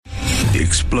The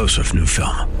explosive new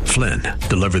film, Flynn,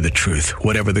 deliver the truth,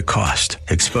 whatever the cost,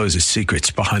 exposes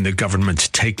secrets behind the government's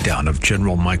takedown of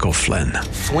General Michael Flynn.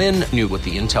 Flynn knew what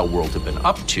the intel world had been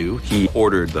up to. He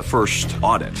ordered the first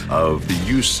audit of the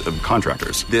use of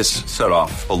contractors. This set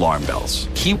off alarm bells.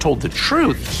 He told the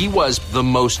truth. He was the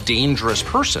most dangerous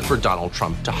person for Donald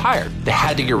Trump to hire. They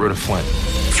had to get rid of Flynn.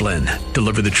 Flynn,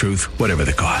 deliver the truth, whatever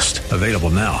the cost. Available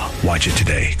now. Watch it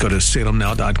today. Go to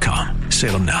salemnow.com.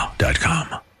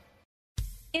 salemnow.com.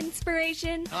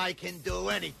 Inspiration. I can do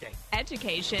anything.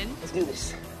 Education. Let's do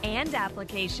this. And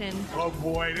application. Oh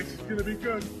boy, this is going to be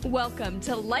good. Welcome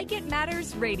to Like It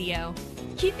Matters Radio.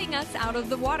 Keeping us out of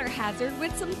the water hazard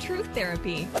with some truth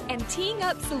therapy. And teeing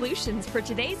up solutions for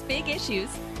today's big issues.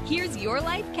 Here's your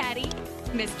life caddy,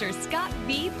 Mr. Scott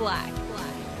V. Black.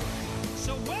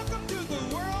 So welcome to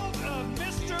the world of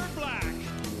Mr. Black.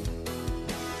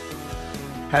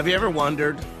 Have you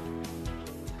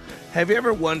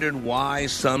ever wondered why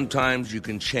sometimes you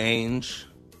can change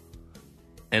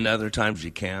and other times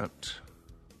you can't?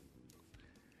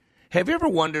 Have you ever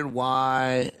wondered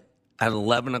why at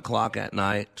 11 o'clock at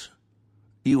night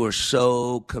you are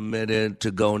so committed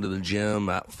to going to the gym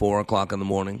at 4 o'clock in the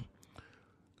morning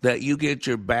that you get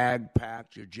your bag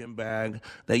packed, your gym bag,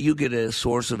 that you get a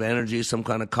source of energy, some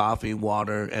kind of coffee,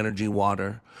 water, energy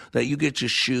water, that you get your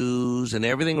shoes and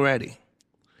everything ready,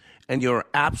 and you're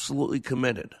absolutely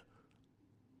committed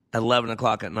at 11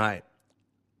 o'clock at night,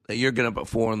 that you're getting up at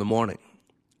 4 in the morning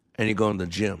and you're going to the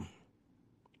gym.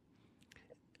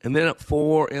 And then at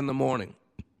 4 in the morning,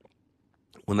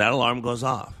 when that alarm goes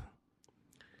off,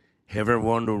 have you ever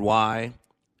wondered why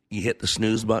you hit the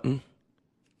snooze button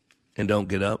and don't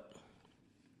get up?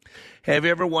 Have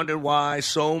you ever wondered why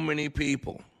so many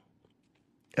people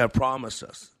have promised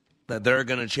us that they're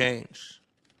going to change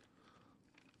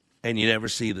and you never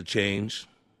see the change?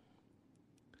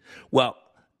 Well,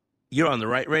 you're on the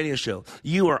right radio show.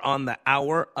 You are on the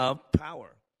Hour of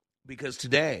Power. Because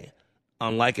today,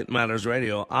 on Like It Matters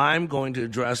Radio, I'm going to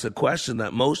address a question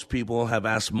that most people have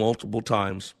asked multiple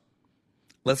times.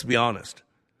 Let's be honest.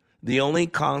 The only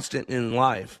constant in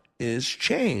life is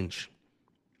change.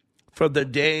 From the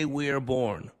day we are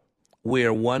born, we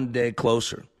are one day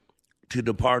closer to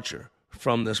departure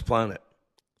from this planet.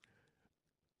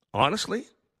 Honestly,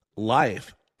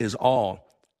 life is all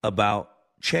about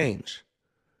change.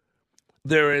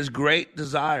 There is great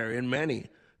desire in many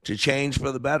to change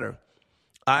for the better.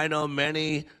 I know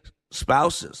many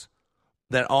spouses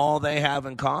that all they have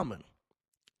in common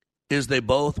is they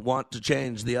both want to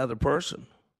change the other person.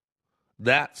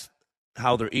 That's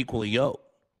how they're equally yoked.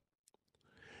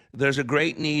 There's a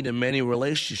great need in many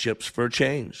relationships for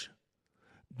change.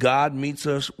 God meets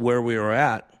us where we are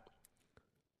at,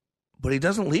 but he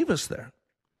doesn't leave us there.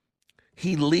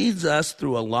 He leads us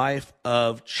through a life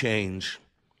of change.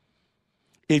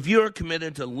 If you're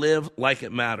committed to live like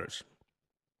it matters,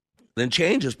 then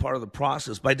change is part of the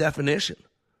process by definition.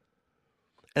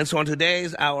 And so on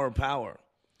today's Hour of Power,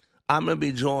 I'm going to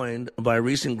be joined by a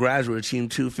recent graduate of Team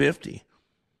 250.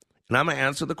 And I'm going to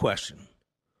answer the question,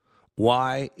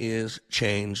 why is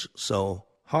change so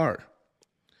hard?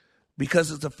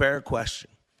 Because it's a fair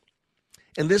question.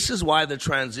 And this is why the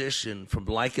transition from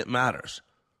Like It Matters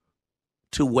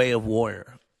to Way of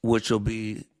Warrior, which will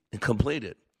be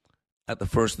completed at the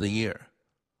first of the year.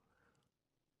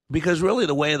 Because really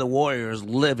the way of the warrior is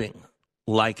living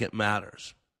like it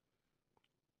matters.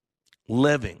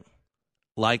 Living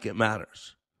like it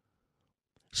matters.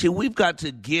 See, we've got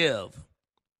to give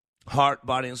heart,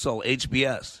 body, and soul,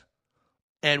 HBS.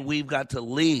 And we've got to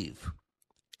leave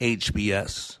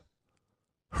HBS.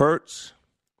 Hurts,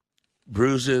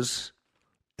 bruises,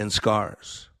 and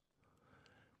scars.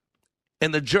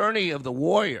 And the journey of the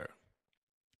warrior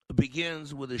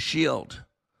begins with a shield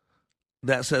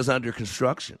that says under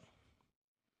construction.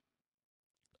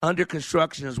 Under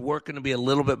construction is working to be a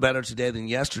little bit better today than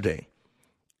yesterday,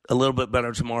 a little bit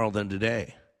better tomorrow than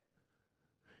today.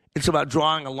 It's about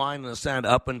drawing a line in the sand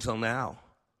up until now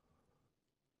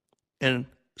and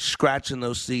scratching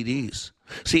those CDs.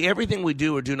 See, everything we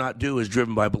do or do not do is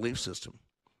driven by a belief system.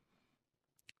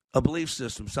 A belief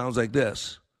system sounds like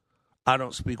this. I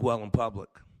don't speak well in public.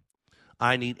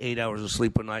 I need 8 hours of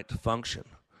sleep a night to function.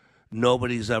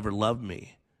 Nobody's ever loved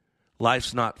me.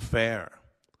 Life's not fair.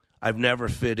 I've never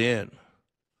fit in.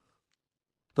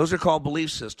 Those are called belief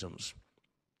systems.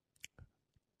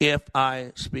 If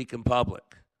I speak in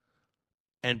public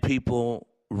and people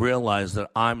realize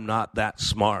that I'm not that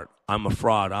smart, I'm a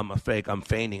fraud, I'm a fake, I'm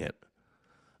feigning it,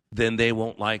 then they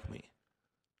won't like me.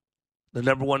 The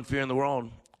number one fear in the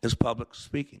world is public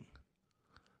speaking.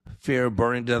 Fear of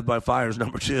burning to death by fire is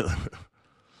number two.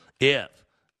 If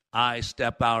I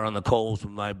step out on the coals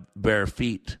with my bare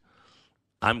feet,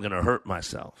 I'm going to hurt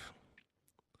myself.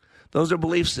 Those are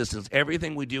belief systems.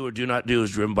 Everything we do or do not do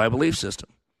is driven by a belief system.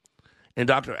 And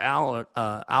Dr.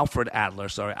 Alfred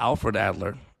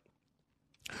Adler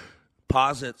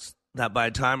posits that by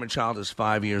the time a child is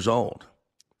 5 years old,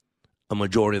 a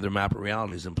majority of their map of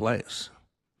reality is in place.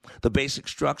 The basic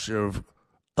structure of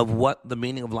what the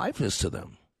meaning of life is to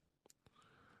them.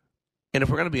 And if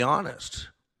we're going to be honest,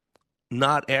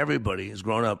 not everybody has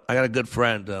grown up. I got a good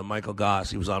friend, Michael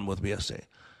Goss. He was on with me yesterday.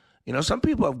 You know, some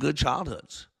people have good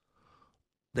childhoods.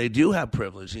 They do have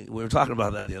privilege. We were talking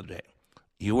about that the other day.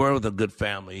 You were with a good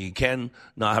family. You can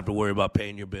not have to worry about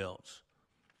paying your bills.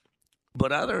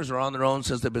 But others are on their own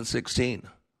since they've been 16.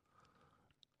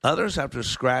 Others have to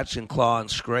scratch and claw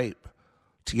and scrape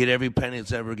to get every penny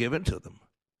that's ever given to them.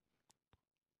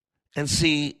 And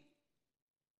see,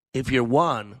 if you're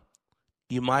one,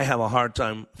 you might have a hard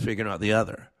time figuring out the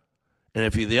other. And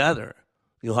if you're the other,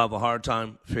 you'll have a hard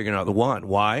time figuring out the one.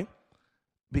 Why?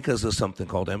 Because there's something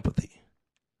called empathy.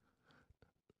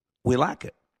 We lack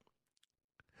it.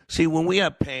 See, when we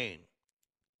have pain,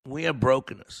 we have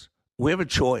brokenness, we have a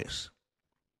choice.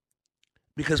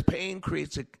 Because pain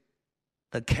creates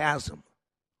a chasm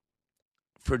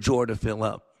for joy to fill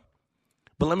up.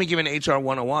 But let me give you an HR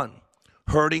 101.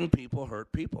 Hurting people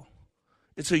hurt people.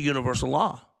 It's a universal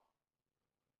law.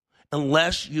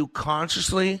 Unless you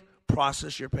consciously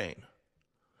process your pain,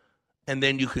 and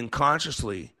then you can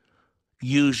consciously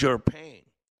use your pain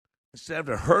instead of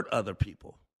to hurt other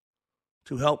people,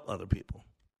 to help other people.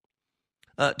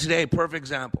 Today, perfect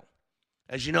example.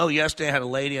 As you know, yesterday I had a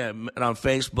lady I met on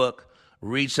Facebook,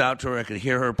 reached out to her. I could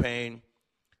hear her pain.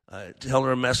 Tell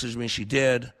her to message me. She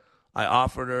did. I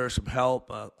offered her some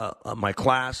help. My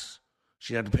class,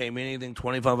 she had to pay me anything,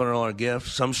 $2,500 gift.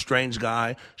 Some strange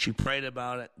guy. She prayed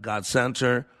about it. God sent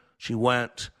her. She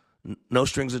went. No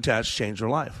strings attached. Changed her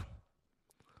life.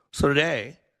 So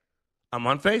today, I'm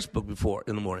on Facebook before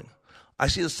in the morning. I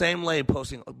see the same lady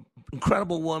posting,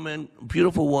 incredible woman,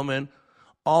 beautiful woman,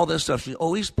 all this stuff. She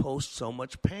always posts so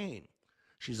much pain.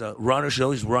 She's a runner. She's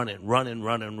always running.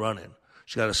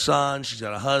 She's got a son. She's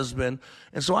got a husband.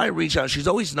 And so I reach out. She's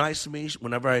always nice to me.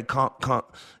 Whenever I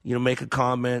make a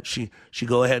comment, she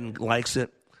go ahead and likes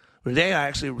it. Today I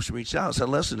actually reached out and said,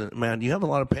 listen, man, you have a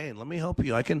lot of pain. Let me help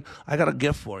you. I got a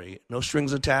gift for you. No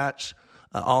strings attached.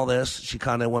 All this. She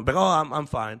kind of went back, I'm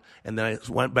fine. And then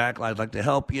I went back, I'd like to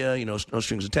help you, no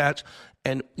strings attached.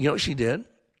 And you know what she did?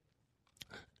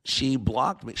 She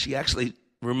blocked me. She actually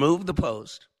removed the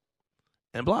post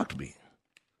and blocked me.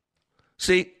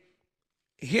 See,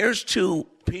 here's two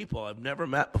people I've never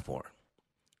met before.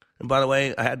 And by the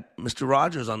way, I had Mr.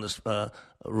 Rogers on this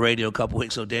radio a couple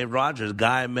weeks ago. Dave Rogers, a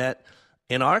guy I met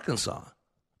in Arkansas.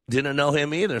 Didn't know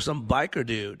him either. Some biker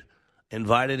dude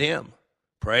invited him.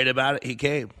 Prayed about it. He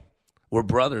came. We're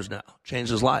brothers now.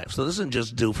 Changed his life. So this isn't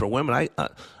just do for women.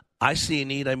 I see a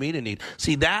need. I meet a need.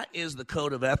 See, that is the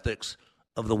code of ethics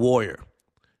of the warrior.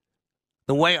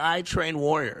 The way I train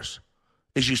warriors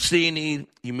is you see a need,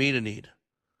 you meet a need.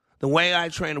 The way I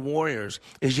train warriors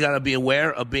is you got to be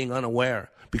aware of being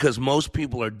unaware, because most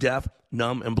people are deaf,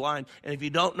 numb, and blind. And if you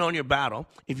don't know in your battle,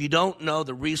 if you don't know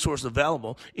the resource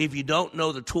available, if you don't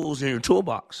know the tools in your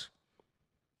toolbox,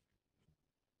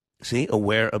 see,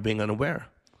 aware of being unaware.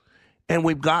 And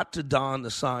we've got to don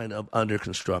the sign of under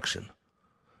construction.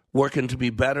 Working to be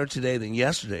better today than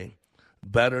yesterday,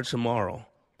 better tomorrow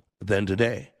than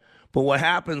today. But what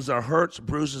happens are hurts,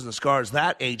 bruises, and scars,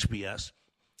 that HBS,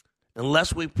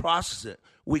 unless we process it,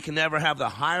 we can never have the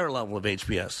higher level of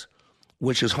HBS,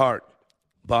 which is heart,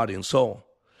 body, and soul.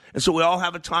 And so we all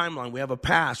have a timeline. We have a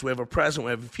past, we have a present,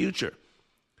 we have a future.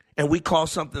 And we call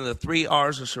something the 3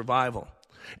 R's of survival.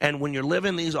 And when you're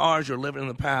living these R's, you're living in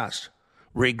the past.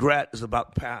 Regret is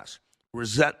about the past.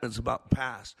 Resentment is about the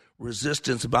past.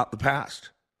 Resistance about the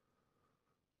past.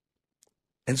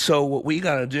 And so what we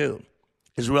got to do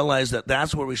is realize that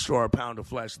that's where we store our pound of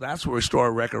flesh. That's where we store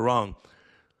our record wrong.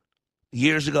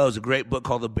 Years ago, there was a great book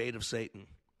called The Bait of Satan.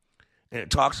 And it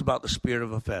talks about the spirit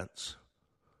of offense.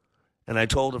 And I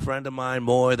told a friend of mine,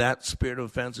 boy, that spirit of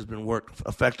offense has been worked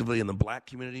effectively in the black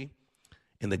community,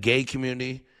 in the gay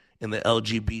community, in the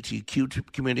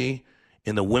LGBTQ community,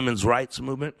 in the women's rights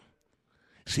movement.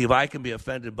 See, if I can be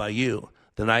offended by you,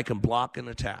 then I can block and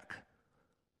attack.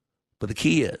 But the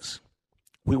key is,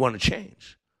 we want to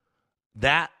change.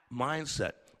 That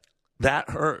mindset, that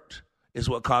hurt, is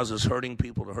what causes hurting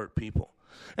people to hurt people.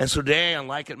 And so today on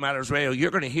Like It Matters Radio,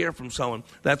 you're going to hear from someone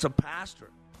that's a pastor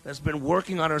that's been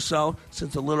working on herself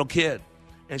since a little kid.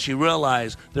 And she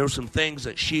realized there were some things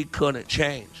that she couldn't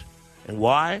change. And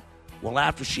why? Well,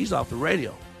 after she's off the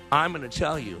radio. I'm going to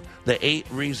tell you the 8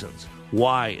 reasons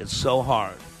why it's so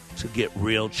hard to get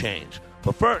real change.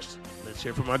 But first, let's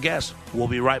hear from our guests. We'll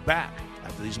be right back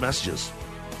after these messages.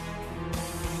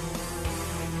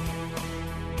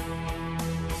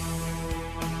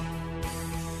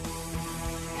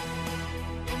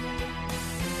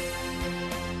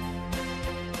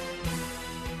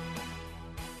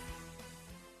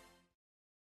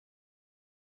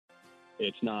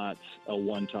 It's not a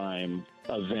one-time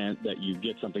event that you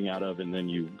get something out of and then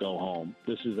you go home.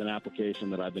 This is an application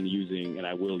that I've been using and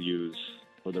I will use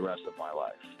for the rest of my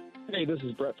life. Hey, this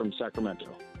is Brett from Sacramento.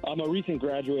 I'm a recent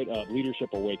graduate of Leadership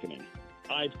Awakening.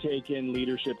 I've taken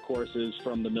leadership courses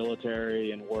from the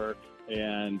military and work,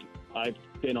 and I've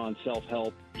been on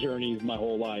self-help journeys my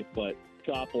whole life, but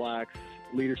Scott Black's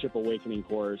Leadership Awakening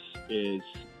course is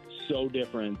so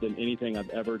different than anything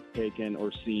I've ever taken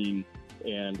or seen,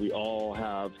 and we all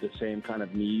have the same kind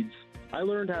of needs. I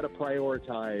learned how to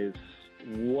prioritize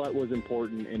what was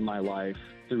important in my life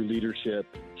through leadership.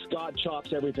 Scott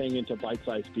chops everything into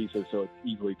bite-sized pieces so it's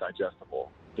easily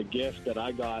digestible. The gift that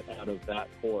I got out of that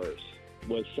course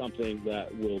was something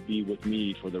that will be with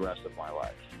me for the rest of my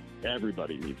life.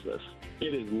 Everybody needs this.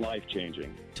 It is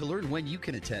life-changing. To learn when you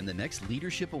can attend the next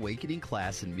Leadership Awakening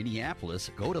class in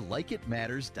Minneapolis, go to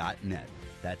likeitmatters.net.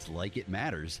 That's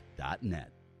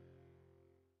likeitmatters.net.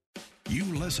 You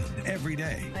listen every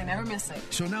day. I never miss it.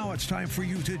 So now it's time for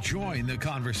you to join the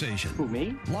conversation. Who,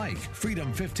 me? Like Freedom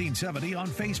 1570 on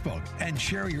Facebook and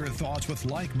share your thoughts with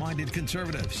like-minded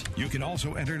conservatives. You can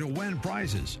also enter to win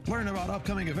prizes, learn about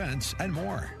upcoming events, and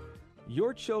more.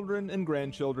 Your children and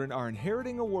grandchildren are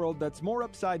inheriting a world that's more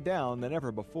upside down than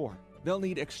ever before. They'll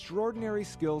need extraordinary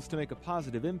skills to make a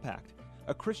positive impact.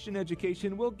 A Christian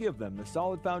education will give them the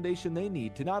solid foundation they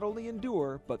need to not only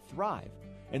endure, but thrive.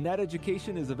 And that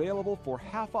education is available for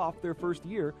half off their first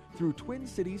year through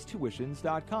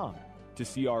TwinCitiesTuitions.com. To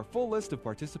see our full list of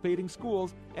participating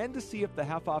schools and to see if the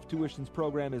half-off tuitions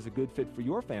program is a good fit for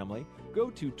your family, go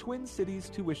to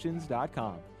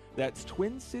TwinCitiesTuitions.com. That's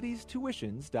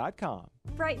TwinCitiesTuitions.com.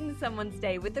 Brighten someone's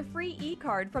day with a free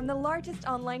e-card from the largest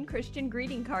online Christian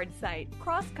greeting card site,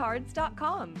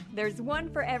 CrossCards.com. There's one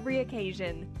for every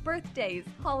occasion: birthdays,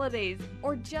 holidays,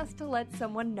 or just to let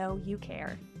someone know you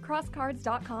care.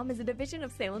 CrossCards.com is a division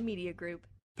of Salem Media Group.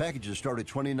 Packages start at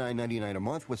 $29.99 a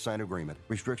month with signed agreement.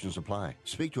 Restrictions apply.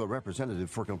 Speak to a representative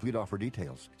for complete offer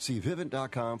details. See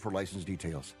Vivint.com for license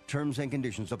details. Terms and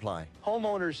conditions apply.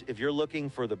 Homeowners, if you're looking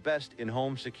for the best in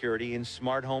home security and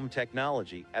smart home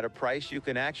technology at a price you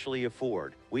can actually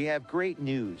afford, we have great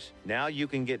news. Now you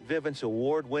can get Vivint's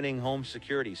award-winning home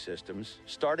security systems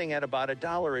starting at about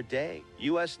 $1 a day.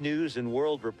 U.S. News and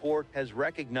World Report has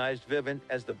recognized Vivint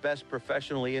as the best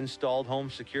professionally installed home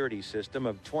security system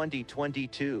of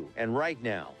 2022. And right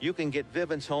now, you can get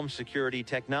Vivint's home security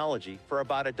technology for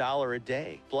about $1 a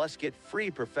day. Plus, get free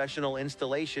professional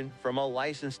installation from a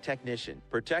licensed technician.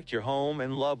 Protect your home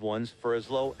and loved ones for as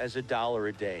low as $1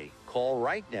 a day. Call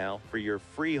right now for your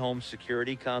free home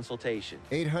security consultation.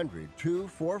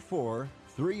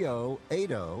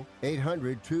 800-244-3080.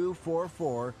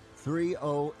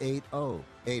 800-244-3080.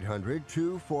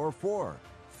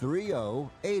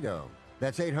 800-244-3080.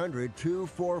 That's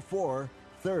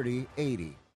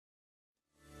 800-244-3080.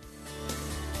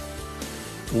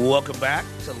 Welcome back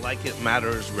to Like It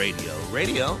Matters Radio.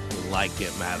 Radio, like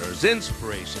it matters.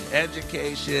 Inspiration,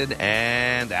 education,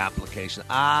 and application.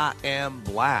 I am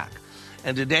Black.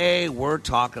 And today we're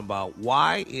talking about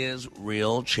why is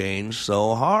real change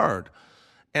so hard?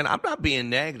 And I'm not being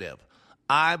negative.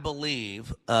 I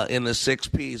believe in the 6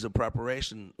 P's of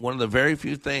preparation. One of the very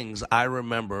few things I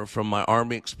remember from my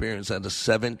Army experience as a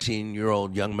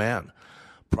 17-year-old young man.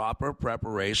 Proper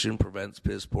preparation prevents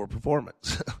piss poor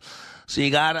performance. So you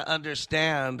got to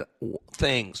understand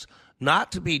things,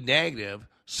 not to be negative,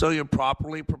 so you're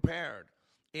properly prepared.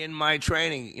 In my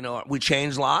training, we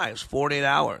change lives, 48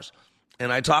 hours.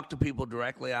 And I talk to people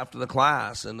directly after the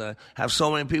class, and have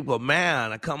so many people,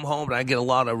 man, I come home and I get a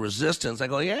lot of resistance. I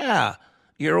go, yeah,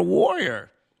 you're a warrior.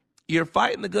 You're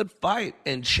fighting the good fight.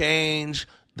 And change,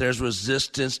 there's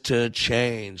resistance to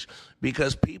change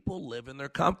because people live in their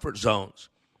comfort zones.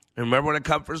 And remember what a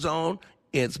comfort zone?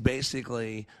 It's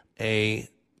basically a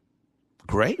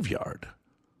graveyard.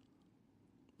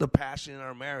 The passion in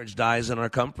our marriage dies in our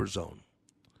comfort zone.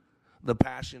 The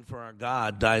passion for our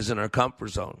God dies in our comfort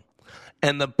zone.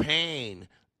 And the pain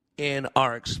in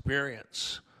our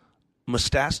experience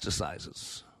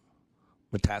metastasizes,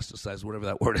 whatever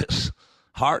that word is,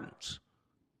 hardens.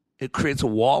 It creates a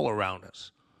wall around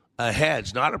us, a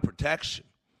hedge, not a protection,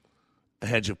 a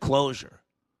hedge of closure,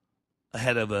 a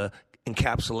hedge of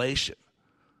encapsulation.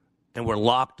 And we're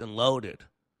locked and loaded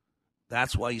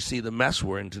That's why you see the mess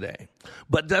we're in today.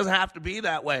 But it doesn't have to be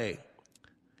that way.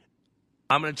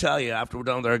 I'm going to tell you, after we're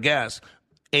done with our guests,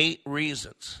 8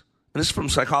 reasons. And this is from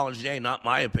Psychology Today, not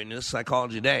my opinion. This is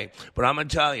Psychology Today. But I'm going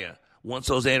to tell you, once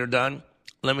those 8 are done,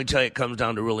 let me tell you, it comes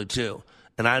down to really 2.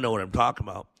 And I know what I'm talking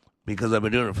about because I've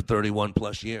been doing it for 31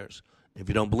 plus years. If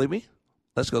you don't believe me,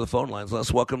 let's go to the phone lines.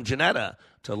 Let's welcome Janetta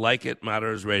to Like It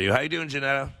Matters Radio. How you doing,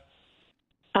 Janetta?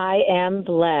 I am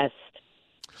blessed.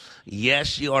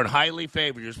 Yes, you are highly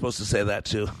favored. You're supposed to say that,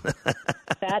 too.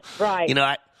 That's right. You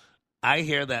know, I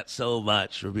hear that so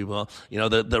much from people. You know,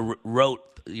 the rote,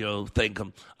 think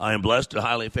I am blessed and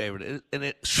highly favored. And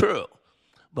it's true.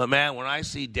 But, man, when I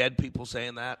see dead people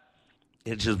saying that,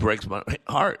 it just breaks my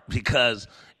heart. Because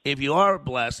if you are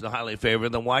blessed and highly favored,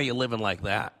 then why are you living like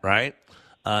that, right?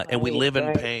 And we live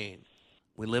in pain.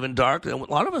 We live in dark. And a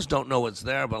lot of us don't know what's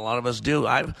there, but a lot of us do.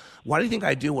 Why do you think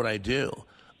I do what I do?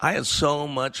 I had so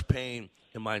much pain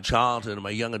in my childhood and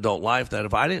my young adult life that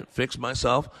if I didn't fix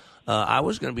myself, I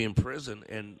was going to be in prison,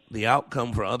 and the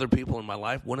outcome for other people in my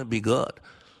life wouldn't be good.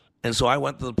 And so I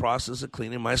went through the process of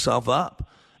cleaning myself up.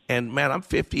 And, man, I'm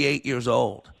 58 years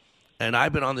old, and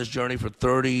I've been on this journey for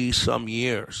 30-some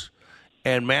years.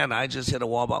 And, man, I just hit a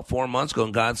wall about 4 months ago,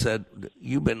 and God said,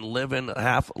 you've been living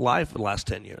half life for the last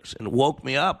 10 years, and woke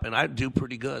me up, and I do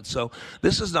pretty good. So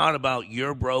this is not about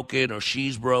you're broken or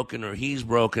she's broken or he's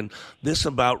broken. This is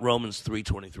about Romans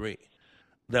 3:23,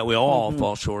 that we all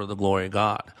fall short of the glory of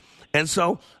God. And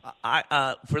so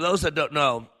I, for those that don't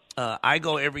know, I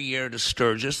go every year to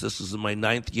Sturgis. This is my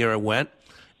 9th year I went.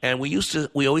 And we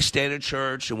always stayed at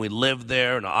church, and we lived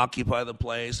there and occupy the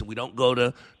place, and we don't go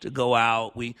to go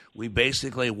out. We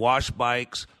basically wash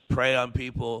bikes, pray on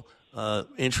people,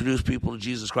 introduce people to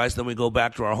Jesus Christ, then we go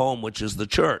back to our home, which is the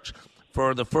church.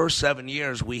 For the first 7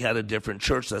 years, we had a different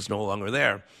church that's no longer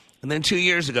there. And then 2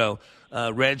 years ago,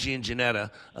 Reggie and Janetta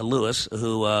Lewis,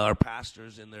 who are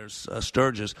pastors in their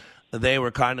Sturgis, they were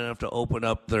kind enough to open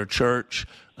up their church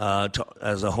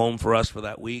as a home for us for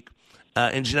that week.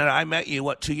 And Janetta, I met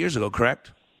you, 2 years ago,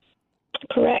 correct?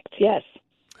 Correct, yes.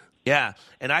 Yeah,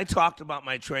 and I talked about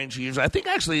my training 2 years ago. I think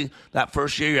actually that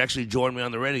first year you actually joined me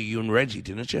on the radio, you and Reggie,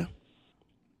 didn't you?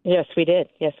 Yes, we did.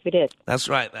 That's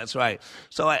right.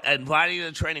 So I invited you to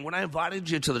the training. When I invited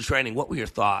you to the training, what were your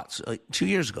thoughts? 2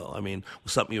 years ago,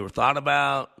 was something you were thought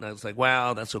about? And I was like,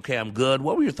 wow, that's okay, I'm good.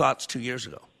 What were your thoughts 2 years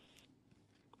ago?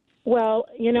 Well,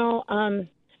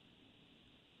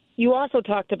 you also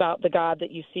talked about the God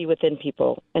that you see within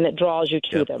people, and it draws you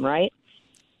to them, right?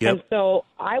 Yep. And so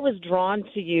I was drawn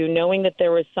to you knowing that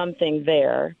there was something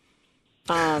there,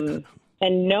 and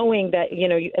knowing that,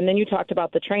 and then you talked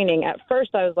about the training. At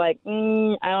first I was like,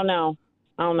 I don't know.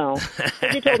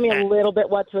 You told me a little bit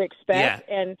what to expect,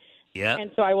 and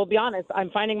so I will be honest, I'm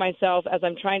finding myself, as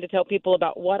I'm trying to tell people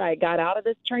about what I got out of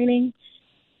this training,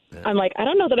 I'm like, I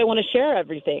don't know that I want to share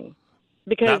everything.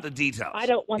 Because not the details. I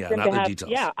don't want them to have.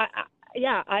 Details.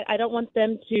 I don't want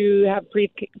them to have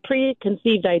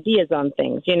preconceived ideas on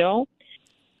things. Yep.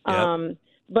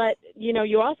 But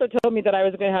you also told me that I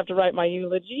was going to have to write my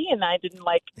eulogy, and I didn't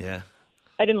like. Yeah.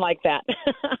 I didn't like that.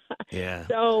 Yeah.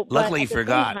 So luckily you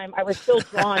forgot. At the same time, I was still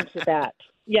drawn to that.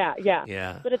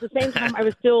 Yeah. But at the same time, I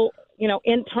was still,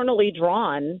 internally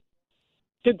drawn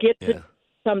to get to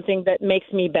something that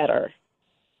makes me better.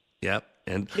 Yep.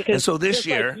 And so this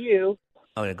year. Like you,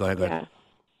 oh, yeah, go ahead. Yeah.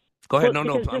 Go ahead. Well,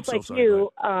 No, just I'm so like sorry.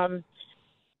 you,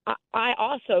 I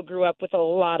also grew up with a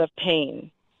lot of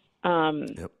pain,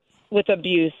 with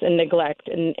abuse and neglect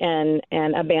and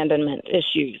abandonment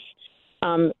issues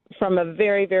from a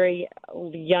very, very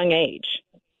young age.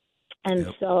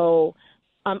 And so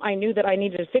I knew that I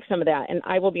needed to fix some of that. And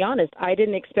I will be honest, I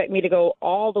didn't expect me to go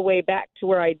all the way back to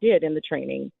where I did in the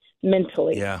training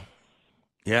mentally.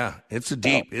 Yeah, it's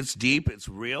deep. It's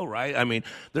real, right?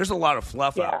 There's a lot of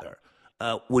fluff out there.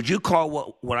 Would you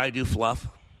call what I do fluff?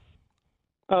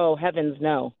 Oh, heavens,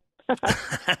 no.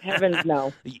 Heavens,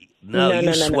 no. No,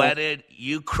 you sweated,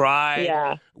 you cried.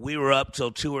 Yeah. We were up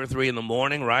till 2 or 3 in the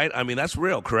morning, right? That's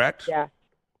real, correct? Yeah,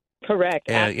 correct.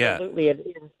 Absolutely, it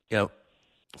is. Yeah,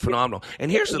 phenomenal.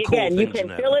 And here's the cool thing, you can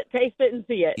Janetta. feel it, taste it, and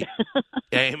see it.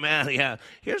 Amen. Yeah.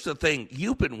 Here's the thing.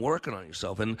 You've been working on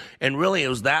yourself. And really, it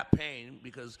was that pain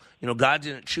because, God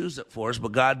didn't choose it for us,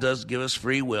 but God does give us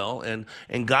free will. And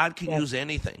God can use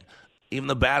anything, even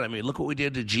the bad. Look what we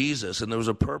did to Jesus. And there was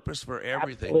a purpose for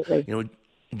everything. Absolutely.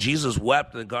 Jesus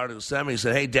wept in the Garden of Gethsemane. He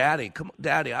said, hey, Daddy,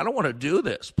 I don't want to do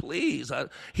this. Please.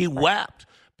 He wept.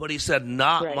 But he said,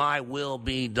 not my will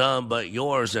be done, but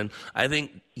yours. And I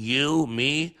think you,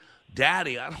 me,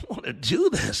 Daddy, I don't want to do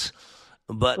this.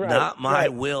 But not my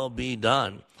will be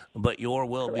done, but your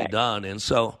will be done. And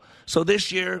so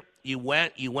this year, you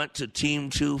went to Team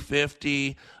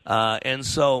 250, and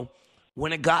so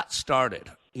when it got started,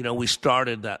 we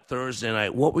started that Thursday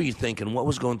night. What were you thinking? What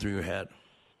was going through your head?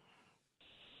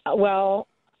 Well,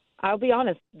 I'll be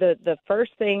honest. The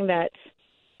first thing that,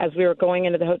 as we were going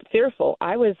into the hotel,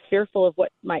 I was fearful of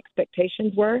what my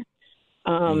expectations were.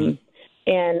 And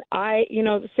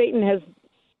Satan has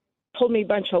told me a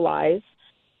bunch of lies.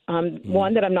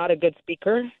 One, that I'm not a good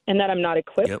speaker and that I'm not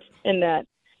equipped and that,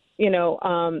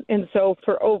 and so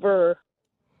for over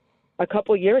a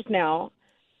couple years now,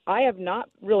 I have not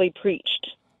really preached.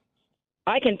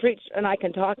 I can preach and I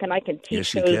can talk and I can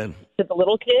teach those to the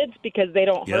little kids because they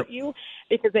don't hurt you,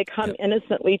 because they come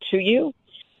innocently to you.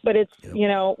 But it's,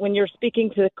 when you're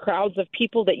speaking to crowds of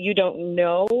people that you don't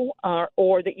know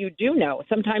or that you do know,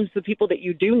 sometimes the people that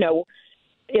you do know,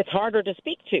 it's harder to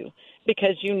speak to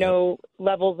because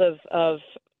levels of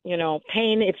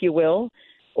pain, if you will,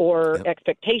 or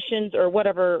expectations or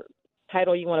whatever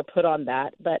title you want to put on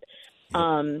that. But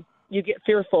you get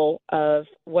fearful of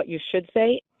what you should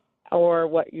say or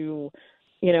what you're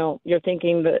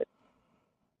thinking that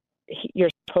you're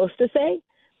supposed to say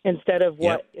instead of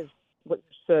what you're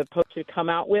supposed to come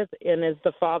out with and is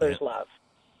the Father's love.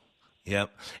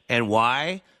 Yep. And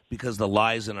why? Because the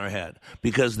lies in our head.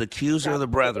 Because the accuser of the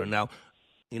brethren. Now,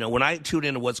 when I tune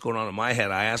into what's going on in my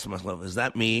head, I ask myself, is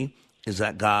that me? Is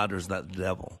that God? Or is that the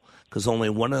devil? Because only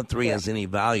one of the three has any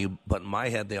value, but in my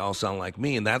head, they all sound like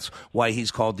me. And that's why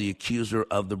he's called the accuser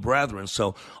of the brethren.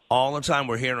 So all the time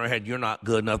we're hearing in our head, you're not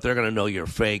good enough. They're going to know you're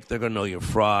fake. They're going to know you're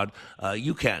fraud.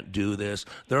 You can't do this.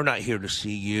 They're not here to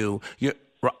see you.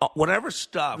 Whatever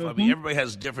stuff. I mean, everybody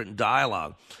has different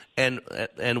dialogue.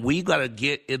 And we got to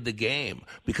get in the game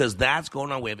because that's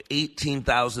going on. We have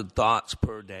 18,000 thoughts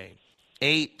per day.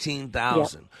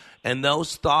 18,000. And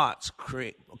those thoughts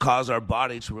cause our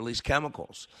body to release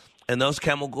chemicals. And those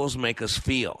chemicals make us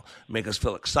feel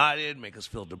excited, make us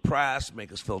feel depressed,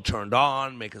 make us feel turned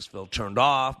on, make us feel turned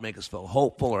off, make us feel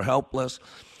hopeful or helpless.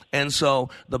 And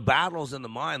so the battle's in the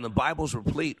mind. The Bible's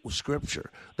replete with scripture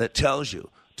that tells you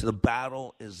the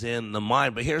battle is in the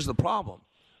mind. But here's the problem.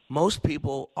 Most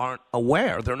people aren't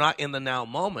aware. They're not in the now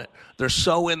moment. They're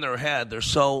so in their head. They're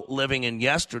so living in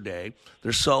yesterday.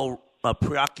 They're so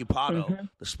preoccupado,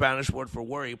 the Spanish word for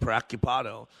worry,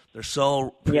 preoccupado. They're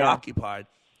so preoccupied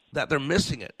that they're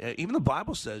missing it. Even the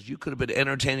Bible says you could have been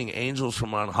entertaining angels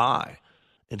from on high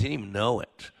and didn't even know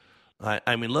it.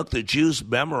 I mean, look, the Jews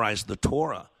memorized the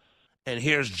Torah. And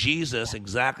here's Jesus,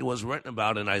 exactly what's written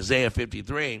about in Isaiah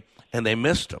 53, and they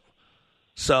missed him.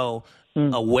 So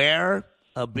aware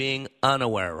of being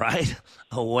unaware, right?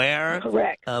 Aware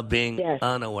of being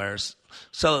unaware.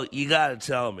 So you got to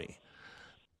tell me,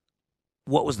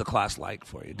 what was the class like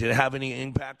for you? Did it have any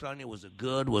impact on you? Was it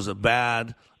good? Was it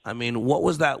bad? I mean, what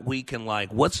was that weekend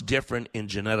like? What's different in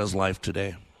Janetta's life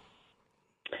today?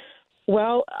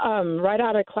 Well, right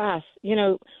out of class,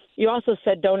 you also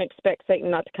said don't expect Satan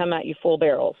not to come at you full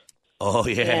barrels. Oh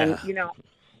yeah.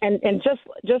 And and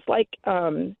just like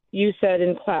you said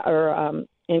in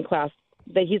class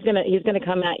that he's gonna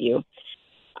come at you.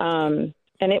 And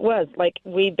it was like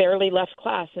we barely left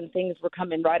class and things were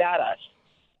coming right at us.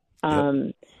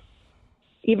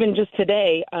 Even just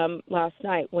today, last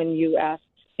night when you asked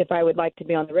if I would like to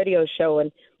be on the radio show,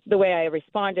 and the way I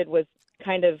responded was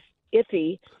kind of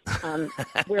iffy.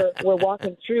 We're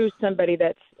walking through somebody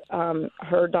that's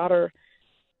her daughter.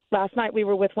 Last night we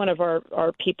were with one of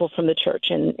our people from the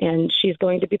church, and she's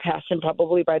going to be pastoring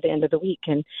probably by the end of the week.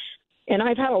 And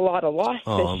I've had a lot of loss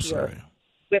this year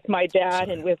with my dad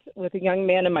and with a young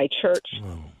man in my church.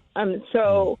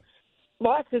 So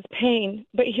loss is pain,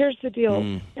 but here's the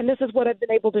deal, and this is what I've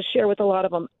been able to share with a lot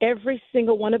of them. Every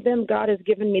single one of them, God has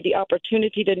given me the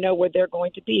opportunity to know where they're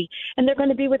going to be, and they're going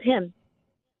to be with him.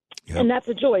 And that's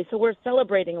a joy. So we're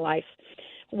celebrating life,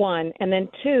 one. And then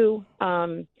two,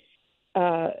 the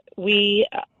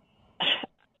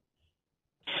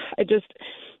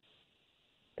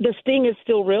sting is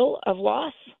still real of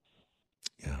loss.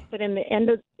 But in the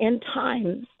end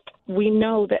time, we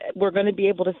know that we're going to be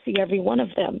able to see every one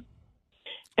of them.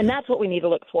 And that's what we need to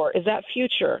look for, is that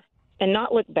future and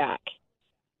not look back,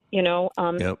 And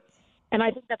I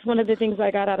think that's one of the things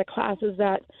I got out of class is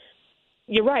that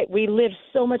you're right. We live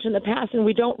so much in the past, and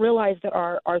we don't realize that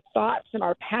our thoughts and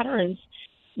our patterns,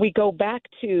 we go back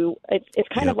to. It's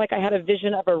kind of like I had a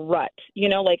vision of a rut,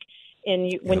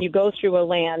 when you go through a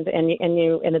land and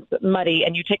it's muddy,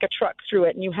 and you take a truck through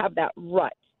it, and you have that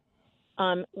rut.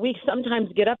 We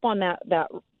sometimes get up on the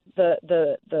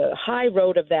high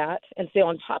road of that and stay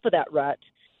on top of that rut,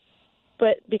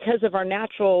 but because of our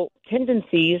natural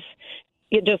tendencies,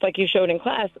 just like you showed in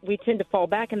class, we tend to fall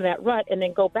back into that rut and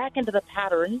then go back into the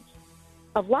patterns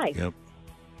of life. Yep.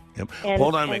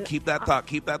 Hold on a minute. Keep that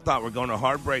thought. We're going to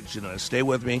hard breaks, Janetta. Stay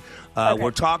with me. Okay.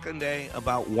 We're talking today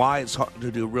about why it's hard to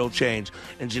do real change.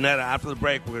 And Janetta, after the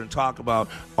break, we're going to talk about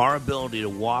our ability to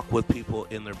walk with people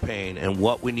in their pain and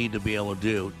what we need to be able to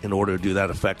do in order to do that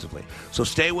effectively. So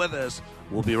stay with us.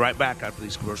 We'll be right back after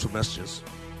these commercial messages.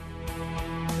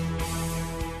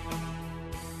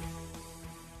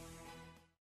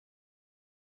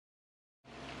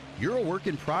 You're a work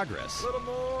in progress. A little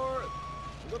more.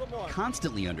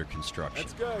 Constantly under construction.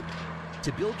 That's good.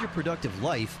 To build your productive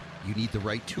life, you need the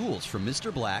right tools from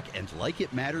Mr. Black and Like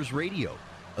It Matters Radio.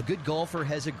 A good golfer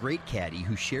has a great caddy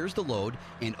who shares the load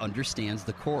and understands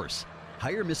the course.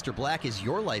 Hire Mr. Black as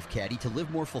your life caddy to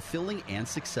live more fulfilling and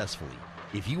successfully.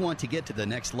 If you want to get to the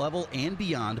next level and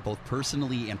beyond, both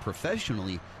personally and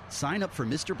professionally, sign up for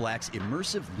Mr. Black's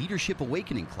immersive Leadership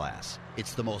Awakening class.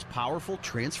 It's the most powerful,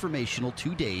 transformational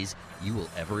 2 days you will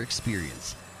ever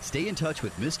experience. Stay in touch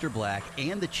with Mr. Black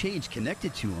and the change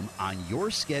connected to him on your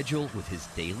schedule with his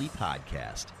daily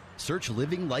podcast. Search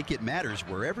Living Like It Matters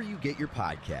wherever you get your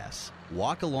podcasts.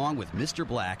 Walk along with Mr.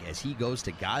 Black as he goes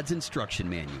to God's instruction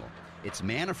manual. It's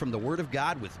manna from the Word of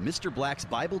God with Mr. Black's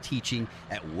Bible teaching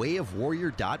at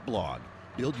wayofwarrior.blog.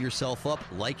 Build yourself up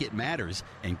like it matters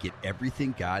and get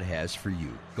everything God has for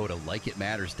you. Go to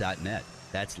likeitmatters.net.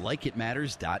 That's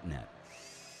likeitmatters.net.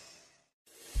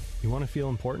 You want to feel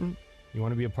important? You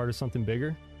want to be a part of something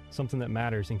bigger? Something that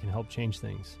matters and can help change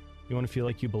things? You want to feel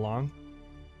like you belong?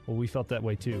 Well, we felt that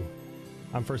way too.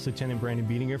 I'm First Lieutenant Brandon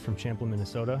Beedinger from Champlin,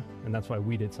 Minnesota, and that's why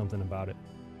we did something about it.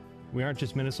 We aren't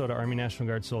just Minnesota Army National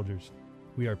Guard soldiers.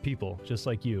 We are people just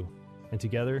like you, and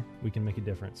together we can make a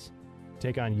difference.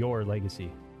 Take on your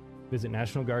legacy. Visit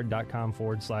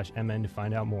nationalguard.com/MN to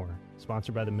find out more.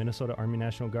 Sponsored by the Minnesota Army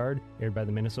National Guard, aired by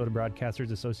the Minnesota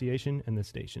Broadcasters Association and this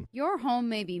station. Your home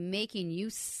may be making you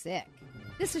sick.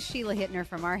 This is Sheila Hittner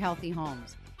from Our Healthy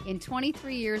Homes. In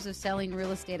 23 years of selling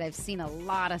real estate, I've seen a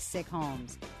lot of sick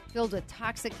homes, filled with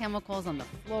toxic chemicals on the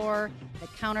floor, the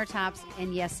countertops,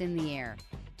 and yes, in the air.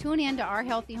 Tune in to Our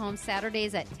Healthy Homes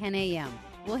Saturdays at 10 a.m.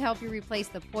 We'll help you replace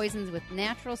the poisons with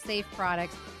natural, safe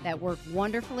products that work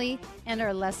wonderfully and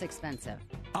are less expensive.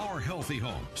 Our Healthy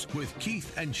Homes with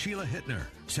Keith and Sheila Hittner.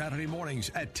 Saturday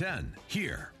mornings at 10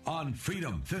 here on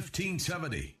Freedom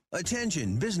 1570.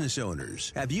 Attention business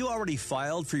owners. Have you already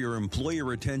filed for your employer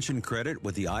retention credit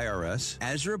with the IRS?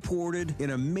 As reported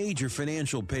in a major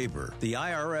financial paper, the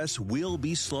IRS will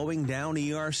be slowing down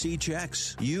ERC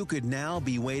checks. You could now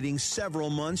be waiting several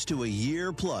months to a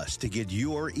year plus to get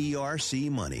your ERC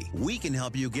money. We can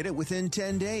help you get it within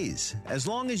 10 days. As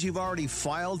long as you've already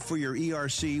filed for your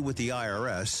ERC with the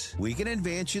IRS, we can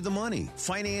advance you the money.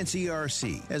 Finance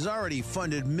ERC has already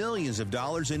funded millions of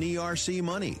dollars in ERC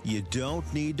money. You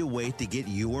don't need to wait to get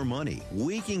your money.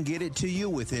 We can get it to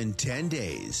you within 10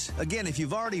 days. Again, if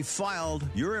you've already filed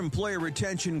your employer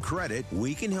retention credit,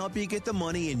 we can help you get the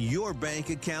money in your bank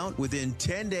account within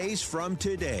 10 days from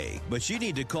today. But you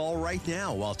need to call right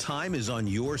now while time is on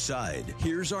your side.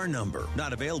 Here's our number.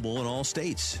 Not available in all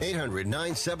states.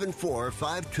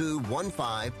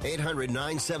 800-974-5215.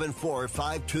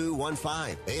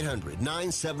 800-974-5215.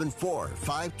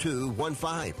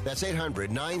 800-974-5215. That's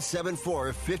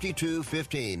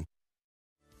 800-974-5215.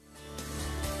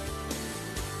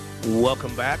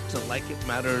 Welcome back to Like It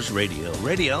Matters Radio.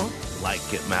 Radio,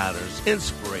 like it matters.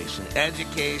 Inspiration,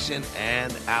 education,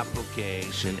 and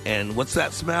application. And what's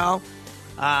that smell?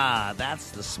 That's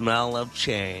the smell of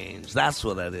change. That's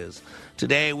what that is.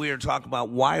 Today we are talking about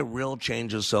why real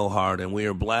change is so hard, and we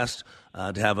are blessed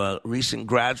to have a recent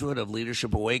graduate of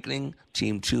Leadership Awakening,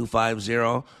 Team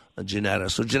 250, Janetta.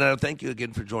 So, Janetta, thank you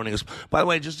again for joining us. By the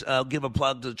way, just give a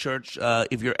plug to the church.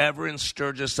 If you're ever in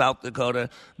Sturgis, South Dakota,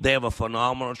 they have a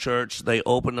phenomenal church. They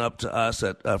open up to us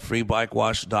at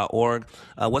freebikewash.org.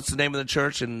 What's the name of the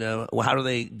church, and how do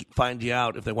they find you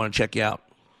out if they want to check you out?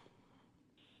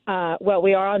 Well,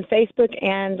 we are on Facebook,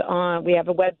 and we have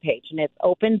a webpage, and it's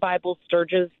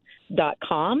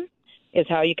openbiblesturgis.com is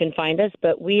how you can find us.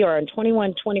 But we are on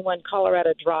 2121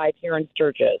 Colorado Drive here in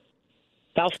Sturgis,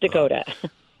 South Dakota.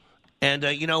 And,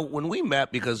 when we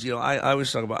met, because, I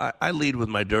always talk about, I lead with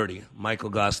my dirty.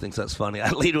 Michael Goss thinks that's funny. I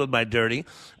lead with my dirty.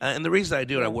 And the reason I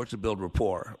do it, I work to build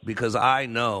rapport, because I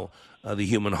know the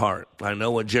human heart. I know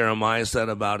what Jeremiah said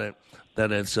about it,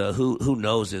 that it's, who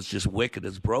knows, it's just wicked,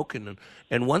 it's broken.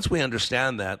 And once we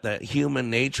understand that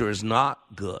human nature is not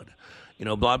good.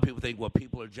 A lot of people think, well,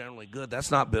 people are generally good.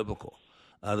 That's not biblical.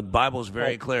 The Bible is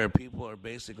very clear. People are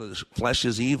basically, flesh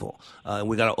is evil.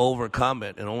 We got to overcome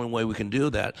it, and the only way we can do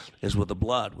that is with the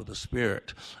blood, with the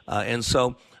Spirit. And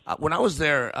so when I was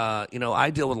there, I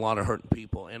deal with a lot of hurting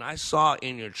people, and I saw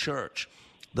in your church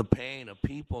the pain of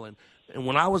people. And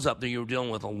when I was up there, you were dealing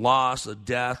with a loss, a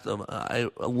death, a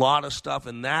lot of stuff,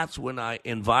 and that's when I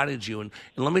invited you. And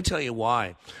let me tell you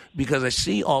why. Because I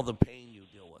see all the pain you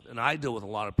deal with, and I deal with a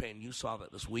lot of pain. You saw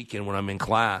that this weekend when I'm in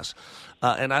class.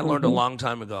 And I learned a long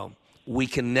time ago, we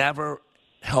can never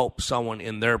help someone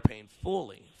in their pain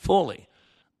fully,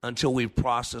 until we've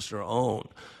processed our own.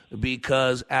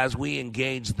 Because as we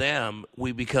engage them,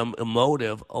 we become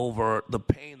emotive over the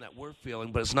pain that we're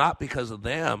feeling. But it's not because of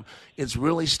them. It's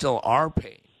really still our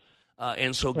pain.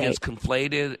 And so it gets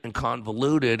conflated and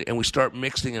convoluted, and we start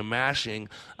mixing and mashing,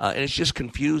 and it's just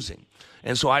confusing.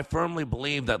 And so I firmly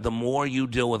believe that the more you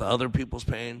deal with other people's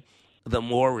pain, the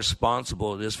more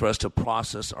responsible it is for us to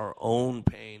process our own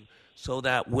pain so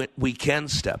that we can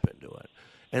step into it.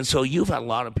 And so you've had a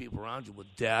lot of people around you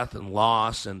with death and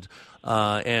loss, and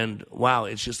wow,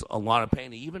 it's just a lot of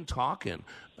pain. Even talking,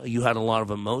 you had a lot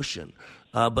of emotion.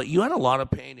 But you had a lot of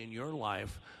pain in your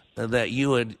life that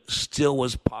you had still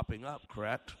was popping up,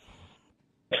 correct?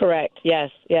 Correct, yes.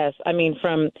 I mean,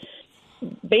 from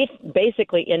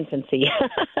basically infancy,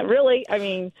 really. I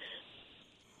mean,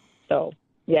 so,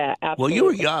 yeah, absolutely. Well, you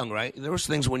were young, right? There was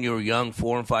things when you were young,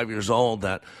 4 and 5 years old,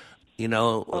 that,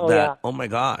 oh my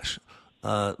gosh,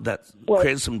 that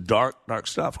created some dark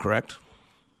stuff, correct?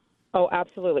 Oh,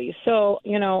 absolutely. So,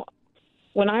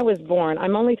 when I was born,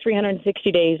 I'm only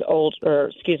 360 days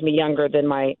younger than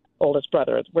my oldest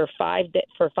brother. For 5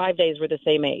 days, we're the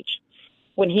same age.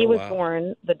 When he was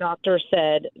born, the doctor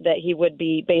said that he would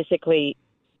be basically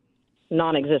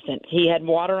non-existent. He had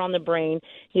water on the brain.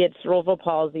 He had cerebral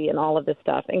palsy and all of this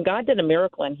stuff. And God did a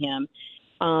miracle in him.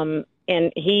 And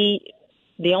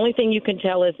the only thing you can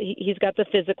tell is he's got the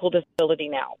physical disability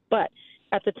now. But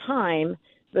at the time,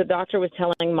 the doctor was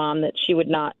telling Mom that he would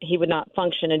not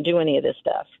function and do any of this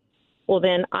stuff. Well,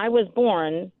 then I was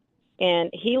born, and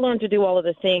he learned to do all of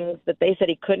the things that they said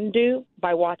he couldn't do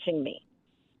by watching me.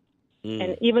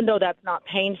 And even though that's not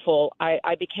painful,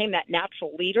 I became that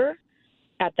natural leader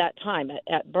at that time,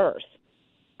 at birth.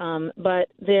 But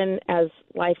then as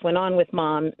life went on with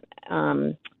Mom,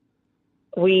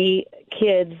 we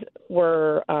kids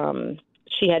were,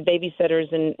 she had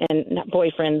babysitters and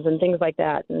boyfriends and things like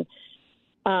that.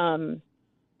 And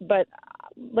but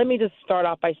let me just start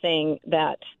off by saying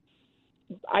that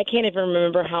I can't even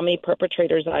remember how many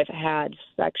perpetrators I've had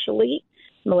sexually,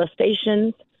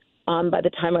 molestations, by the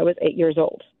time I was 8 years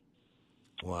old.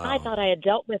 Wow. I thought I had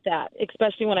dealt with that,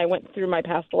 especially when I went through my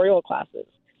pastoral classes.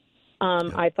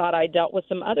 I thought I dealt with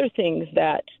some other things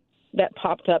that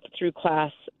popped up through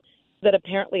class that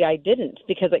apparently I didn't,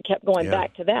 because it kept going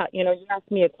back to that. You asked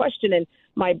me a question, and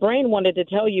my brain wanted to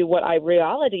tell you what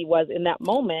reality was in that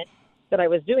moment that I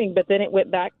was doing, but then it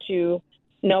went back to,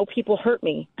 no, people hurt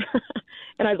me.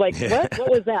 And I was like, what? What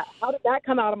was that? How did that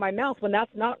come out of my mouth when that's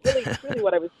not really truly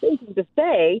what I was thinking to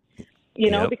say,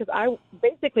 because I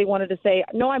basically wanted to say,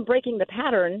 no, I'm breaking the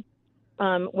pattern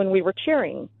when we were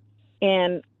cheering.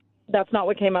 And that's not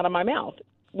what came out of my mouth.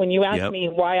 When you asked me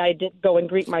why I didn't go and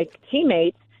greet my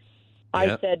teammates,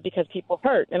 I said, because people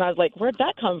hurt. And I was like, where'd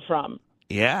that come from?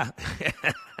 Yeah.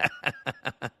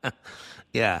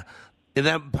 Yeah. Isn't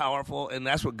that powerful? And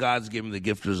that's what God's given the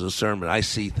gift of discernment. I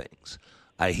see things.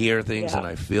 I hear things and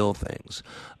I feel things.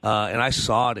 And I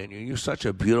saw it in you. You're such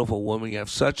a beautiful woman. You have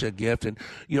such a gift. And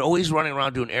you're always running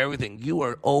around doing everything. You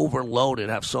are overloaded,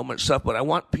 have so much stuff. But I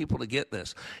want people to get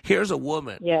this. Here's a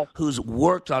woman who's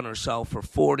worked on herself for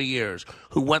 40 years,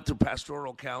 who went through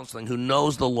pastoral counseling, who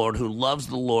knows the Lord, who loves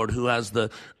the Lord, who has the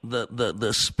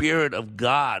Spirit of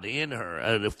God in her.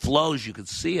 And it flows. You can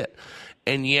see it.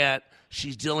 And yet,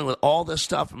 she's dealing with all this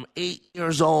stuff from 8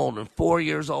 years old and 4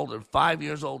 years old and 5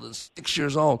 years old and 6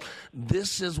 years old.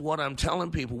 This is what I'm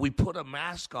telling people. We put a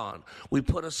mask on. We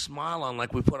put a smile on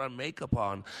like we put on makeup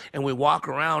on. And we walk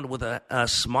around with a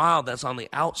smile that's on the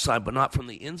outside but not from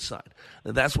the inside.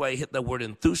 And that's why I hit the word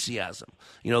enthusiasm.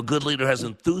 A good leader has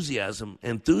enthusiasm.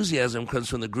 Enthusiasm comes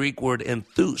from the Greek word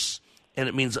enthus, and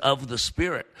it means of the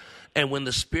Spirit. And when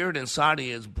the spirit inside of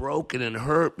you is broken and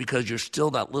hurt because you're still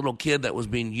that little kid that was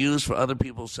being used for other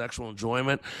people's sexual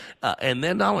enjoyment, and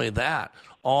then not only that,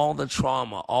 all the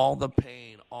trauma, all the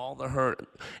pain, all the hurt.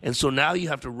 And so now you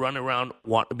have to run around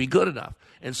wanting to be good enough.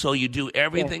 And so you do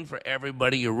everything for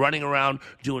everybody. You're running around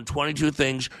doing 22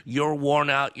 things. You're worn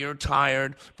out. You're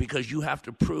tired because you have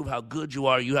to prove how good you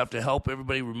are. You have to help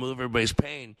everybody remove everybody's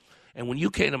pain. And when you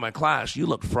came to my class, you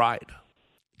looked fried,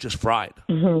 just fried.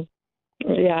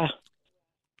 Mm-hmm. Yeah.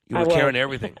 You were carrying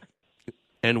everything.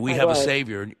 And we have a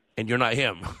Savior, and you're not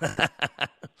him.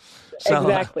 So,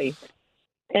 exactly.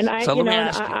 And I so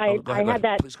had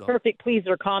that perfect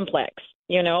pleaser complex,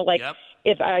 like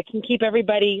if I can keep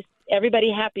everybody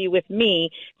happy with me,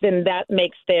 then that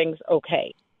makes things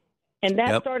okay. And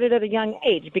that started at a young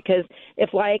age, because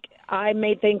if I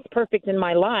made things perfect in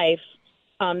my life,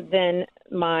 then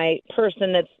my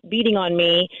person that's beating on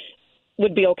me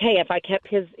would be okay. If I kept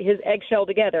his eggshell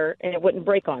together and it wouldn't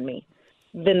break on me,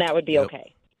 then that would be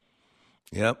okay.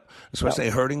 Yep. Especially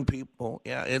hurting people.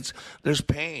 Yeah, there's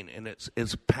pain, and it's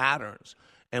patterns.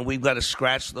 And we've got to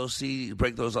scratch those seeds,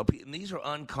 break those up. And these are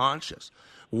unconscious.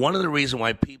 One of the reasons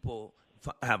why people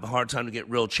have a hard time to get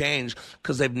real change,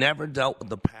 because they've never dealt with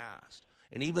the past.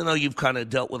 And even though you've kind of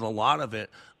dealt with a lot of it,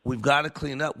 we've got to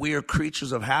clean up. We are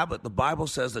creatures of habit. The Bible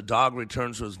says the dog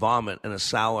returns to his vomit, and a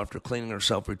sow, after cleaning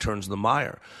herself, returns to the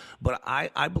mire. But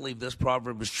I believe this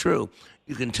proverb is true.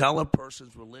 You can tell a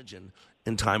person's religion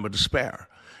in time of despair.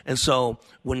 And so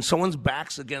when someone's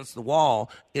back's against the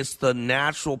wall, it's the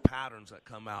natural patterns that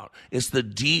come out. It's the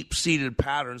deep-seated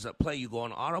patterns that play. You go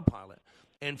on autopilot.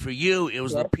 And for you, it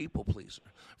was the people pleaser.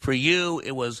 For you,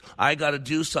 it was, I got to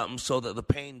do something so that the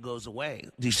pain goes away.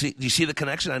 Do you see the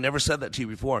connection? I never said that to you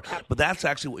before, but that's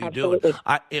actually what you're doing.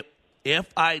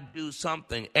 If I do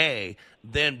something, A,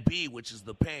 then B, which is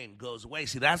the pain, goes away.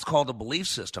 See, that's called a belief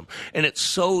system. And it's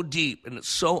so deep and it's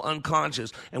so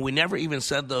unconscious. And we never even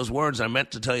said those words. I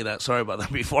meant to tell you that. Sorry about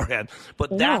that beforehand.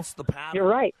 But that's the pattern. You're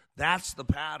right. That's the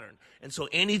pattern. And so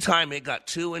anytime it got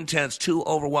too intense, too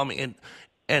overwhelming,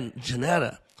 and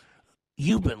Janetta,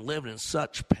 you've been living in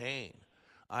such pain.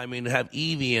 I mean, to have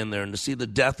Evie in there and to see the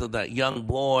death of that young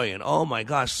boy, and oh my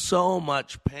gosh, so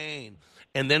much pain.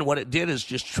 And then what it did is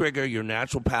just trigger your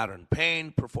natural pattern.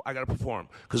 Pain, I got to perform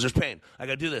because there's pain. I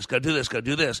got to do this, got to do this, got to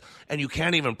do this. And you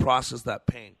can't even process that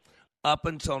pain up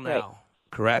until now,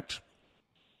 correct?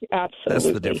 Absolutely.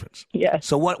 That's the difference. Yes.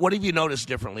 So what have you noticed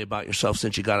differently about yourself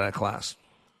since you got out of class?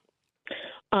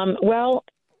 Well,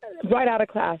 right out of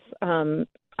class,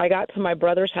 I got to my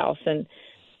brother's house, and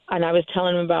I was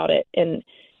telling him about it. And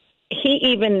he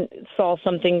even saw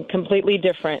something completely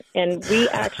different. And we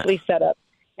actually set up.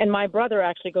 And my brother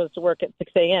actually goes to work at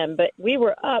 6 a.m., but we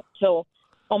were up till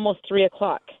almost 3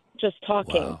 o'clock just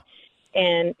talking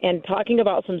and talking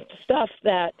about some stuff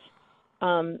that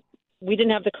we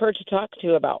didn't have the courage to talk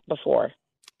to about before.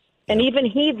 And even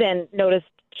he then noticed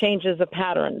changes of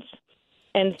patterns.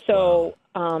 And so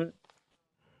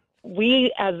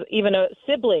we, as even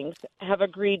siblings, have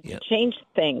agreed to change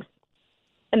things.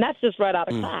 And that's just right out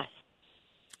of class.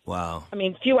 Wow. I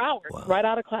mean, few hours right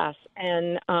out of class.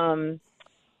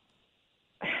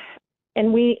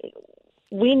 And we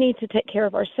need to take care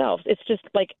of ourselves. It's just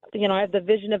like, I have the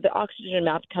vision of the oxygen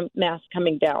mask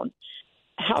coming down.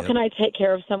 How can I take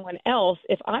care of someone else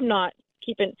if I'm not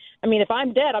if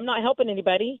I'm dead, I'm not helping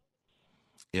anybody.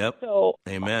 Yep. So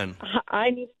amen.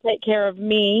 I need to take care of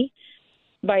me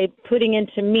by putting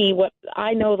into me what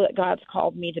I know that God's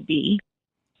called me to be,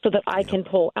 so that I can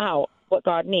pull out what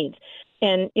God needs.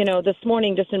 And, this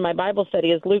morning, just in my Bible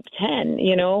study, is Luke 10,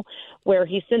 where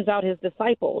he sends out his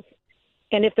disciples.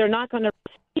 And if they're not going to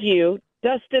receive you,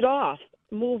 dust it off,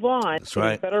 move on. That's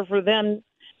right. It's better for them,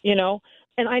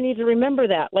 And I need to remember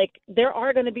that. Like, there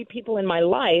are going to be people in my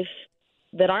life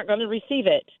that aren't going to receive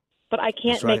it, but I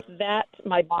can't make that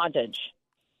my bondage.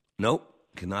 Nope,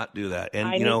 cannot do that. And,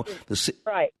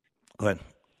 right. Go ahead.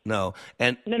 No,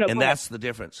 and that's the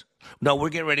difference. No, we're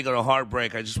getting ready to go to a hard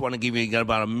break. I just want to give you got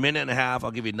about a minute and a half. I'll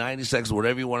give you 90 seconds,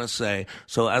 whatever you want to say.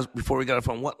 So before we get off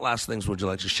phone, what last things would you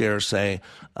like to share or say?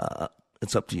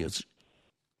 It's up to you.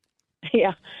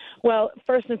 Yeah. Well,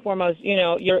 first and foremost,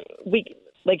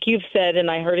 like you've said, and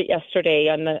I heard it yesterday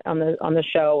on the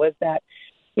show, is that,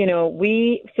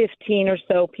 we 15 or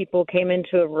so people came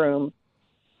into a room,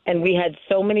 and we had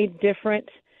so many different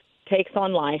takes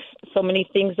on life, so many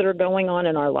things that are going on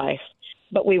in our life,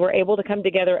 but we were able to come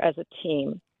together as a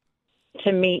team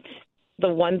to meet the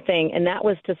one thing, and that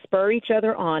was to spur each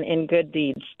other on in good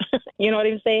deeds. You know what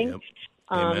I'm saying? Yep.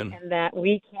 Amen. And that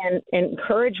we can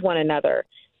encourage one another.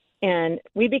 And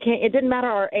it didn't matter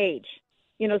our age.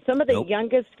 Some of the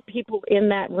youngest people in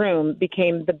that room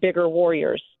became the bigger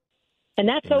warriors. And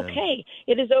that's okay.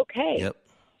 It is okay. Yep.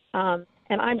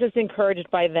 And I'm just encouraged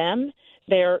by them.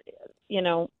 They're,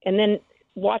 and then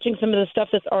watching some of the stuff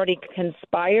that's already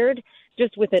conspired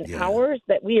just within hours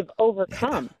that we have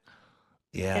overcome.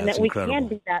 Yeah, and that we can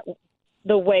be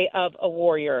the way of a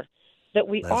warrior, that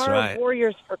we are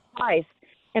warriors for Christ.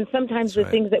 And sometimes the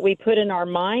things that we put in our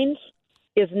minds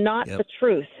is not the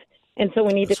truth. And so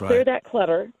we need to clear that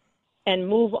clutter and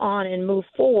move on and move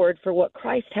forward for what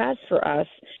Christ has for us.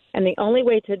 And the only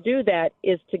way to do that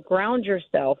is to ground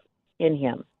yourself in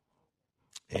him.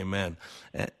 Amen.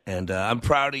 And I'm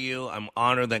proud of you. I'm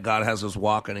honored that God has us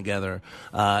walking together.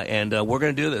 And we're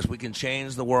going to do this. We can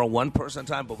change the world one person at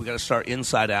a time, but we got to start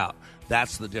inside out.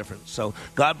 That's the difference. So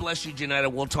God bless you, Janetta.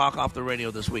 We'll talk off the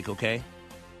radio this week, okay?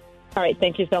 All right.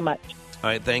 Thank you so much. All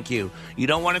right. Thank you. You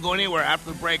don't want to go anywhere.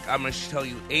 After the break, I'm going to tell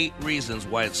you 8 reasons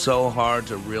why it's so hard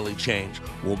to really change.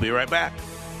 We'll be right back.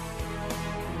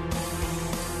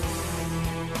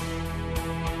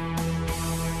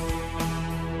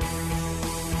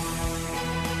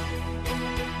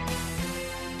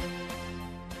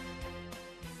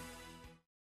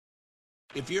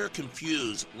 If you're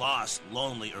confused, lost,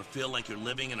 lonely, or feel like you're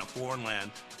living in a foreign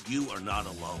land, you are not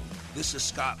alone. This is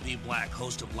Scott V. Black,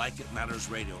 host of Like It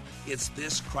Matters Radio. It's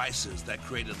this crisis that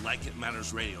created Like It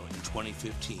Matters Radio in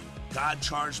 2015. God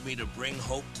charged me to bring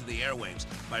hope to the airwaves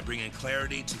by bringing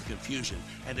clarity to confusion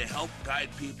and to help guide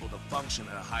people to function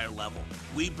at a higher level.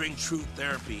 We bring truth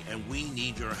therapy, and we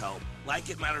need your help. Like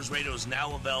It Matters Radio is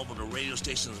now available to radio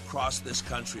stations across this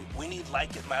country. We need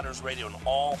Like It Matters Radio in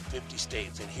all 50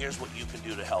 states, and here's what you can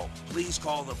do to help. Please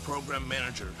call the program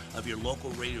manager of your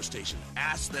local radio station.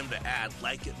 Ask them to add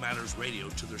Like It Matters Radio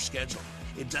to their schedule.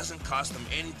 It doesn't cost them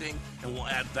anything and will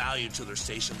add value to their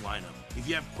station lineup. If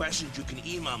you have questions, you can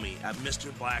email me at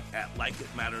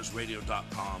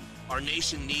mrblack@likeitmattersradio.com. Our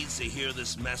nation needs to hear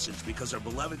this message because our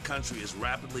beloved country is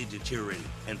rapidly deteriorating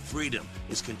and freedom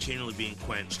is continually being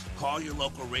quenched. Call your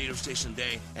local radio station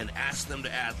today and ask them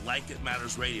to add Like It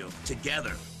Matters Radio.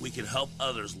 Together, we can help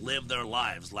others live their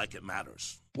lives like it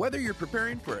matters. Whether you're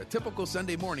preparing for a typical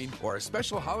Sunday morning or a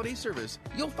special holiday service,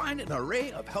 you'll find an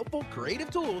array of helpful creative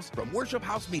tools from Worship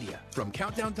House Media. From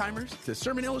countdown timers to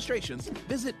sermon illustrations,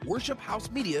 visit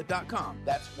worshiphousemedia.com.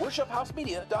 That's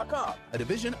worshiphousemedia.com, a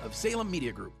division of Salem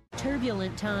Media Group.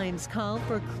 Turbulent times call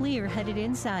for clear-headed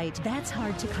insight. That's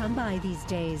hard to come by these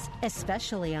days,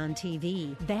 especially on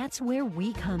TV. That's where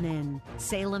we come in.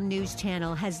 Salem News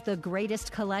Channel has the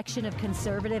greatest collection of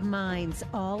conservative minds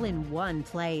all in one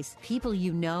place. People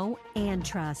you know and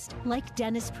trust, like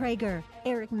Dennis Prager,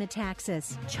 Eric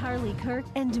Metaxas, Charlie Kirk,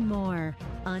 and more.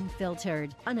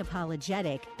 Unfiltered,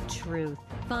 unapologetic truth.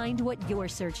 Find what you're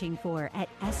searching for at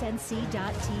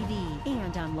snc.tv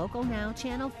and on Local Now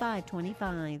Channel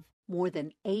 525. More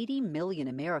than 80 million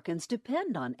Americans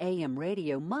depend on AM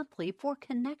radio monthly for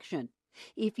connection.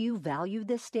 If you value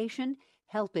this station,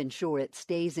 help ensure it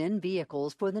stays in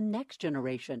vehicles for the next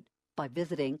generation by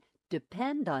visiting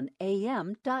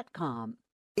dependonam.com.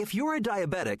 If you're a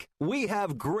diabetic, we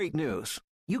have great news.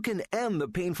 You can end the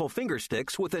painful finger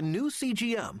sticks with a new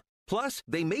CGM. Plus,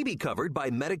 they may be covered by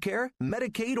Medicare,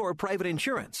 Medicaid, or private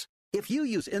insurance. If you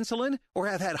use insulin or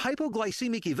have had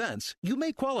hypoglycemic events, you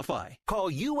may qualify.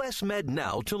 Call US Med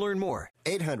now to learn more.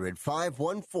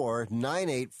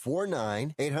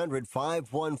 800-514-9849.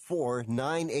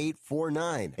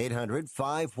 800-514-9849.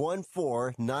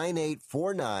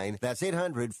 800-514-9849. That's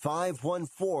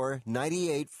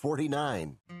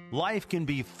 800-514-9849. Life can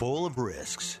be full of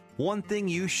risks. One thing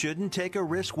you shouldn't take a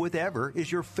risk with ever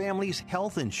is your family's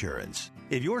health insurance.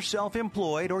 If you're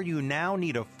self-employed or you now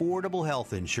need affordable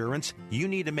health insurance, you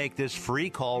need to make this free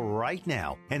call right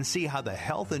now and see how the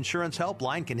Health Insurance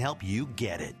Helpline can help you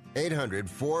get it.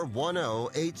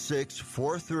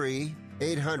 800-410-8643.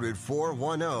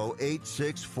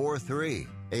 800-410-8643.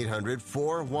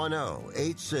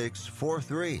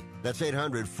 800-410-8643. That's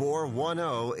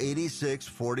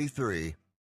 800-410-8643.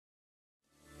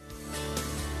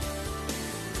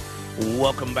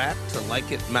 Welcome back to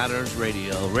Like It Matters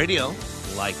Radio. Radio,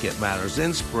 like it matters.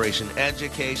 Inspiration,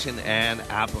 education, and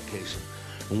application.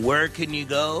 Where can you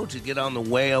go to get on the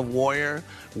way of warrior?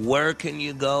 Where can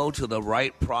you go to the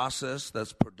right process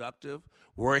that's productive?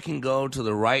 Where can you go to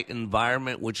the right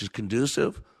environment which is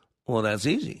conducive? Well, that's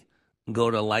easy. Go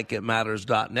to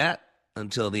likeitmatters.net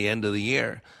until the end of the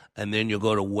year, and then you'll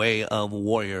go to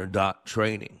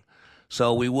wayofwarrior.training.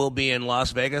 So we will be in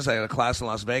Las Vegas. I got a class in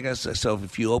Las Vegas. I still have a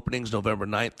few openings, November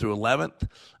 9th through 11th.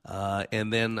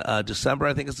 And then December,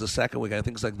 I think it's the second week. I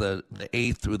think it's like the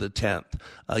 8th through the 10th.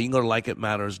 You can go to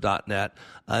likeitmatters.net.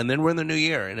 And then we're in the new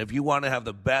year. And if you want to have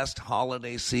the best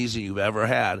holiday season you've ever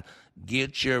had,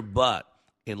 get your butt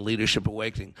in Leadership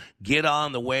Awakening. Get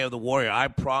on the way of the warrior. I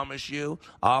promise you,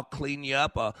 I'll clean you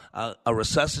up. I'll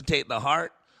resuscitate the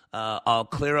heart. I'll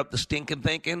clear up the stinking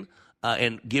thinking.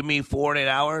 And give me 4 to 8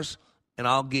 hours. And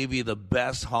I'll give you the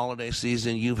best holiday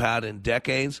season you've had in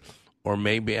decades or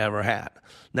maybe ever had.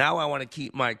 Now I want to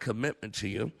keep my commitment to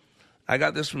you. I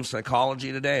got this from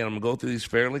Psychology Today, and I'm going to go through these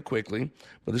fairly quickly,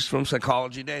 but this is from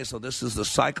Psychology Today. So this is the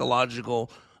psychological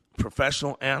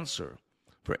professional answer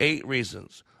for 8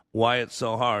 reasons why it's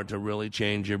so hard to really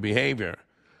change your behavior.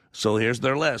 So here's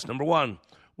their list. Number 1,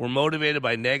 we're motivated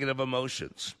by negative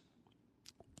emotions.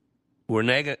 Do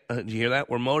you hear that?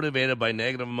 We're motivated by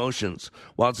negative emotions.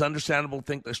 While it's understandable to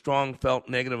think that strong felt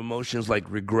negative emotions like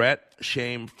regret,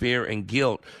 shame, fear, and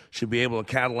guilt should be able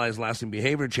to catalyze lasting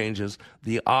behavior changes,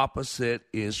 the opposite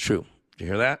is true. Do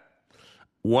you hear that?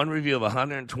 One review of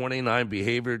 129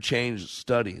 behavior change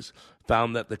studies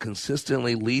found that the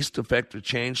consistently least effective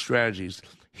change strategies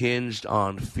hinged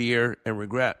on fear and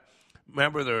regret.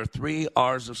 Remember, there are 3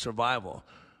 R's of survival: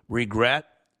 regret,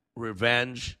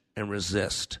 revenge, and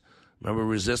resist. Remember,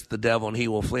 resist the devil and he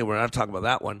will flee. We're not talking about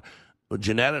that one. But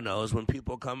Janetta knows when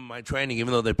people come to my training,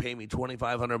 even though they pay me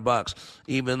 $2,500,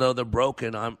 even though they're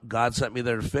broken, God sent me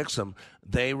there to fix them,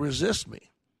 they resist me.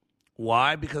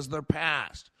 Why? Because they're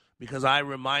past. Because I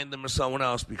remind them of someone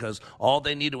else. Because all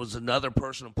they needed was another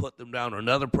person to put them down or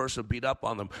another person to beat up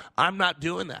on them. I'm not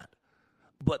doing that.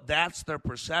 But that's their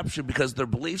perception, because their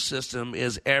belief system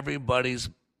is everybody's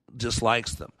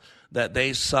dislikes them, that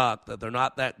they suck, that they're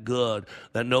not that good,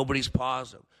 that nobody's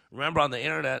positive. Remember, on the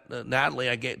internet, Natalie,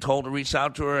 I get told to reach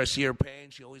out to her. I see her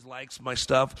page. She always likes my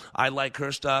stuff. I like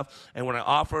her stuff. And when I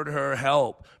offered her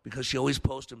help, because she always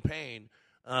posts in pain,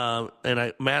 I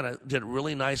did a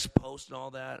really nice post and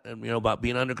all that, and about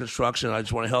being under construction. I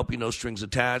just want to help you, no strings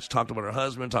attached. Talked about her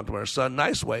husband, talked about her son,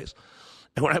 nice ways.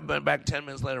 And when I went back 10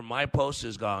 minutes later, my post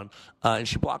is gone, and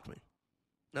she blocked me.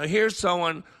 Now, here's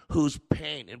someone who's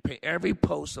pain, and every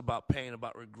post about pain,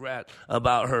 about regret,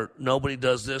 about her, nobody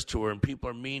does this to her, and people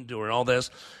are mean to her, and all this.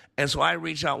 And so I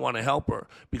reach out and want to help her,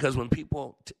 because when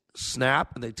people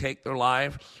snap and they take their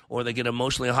life, or they get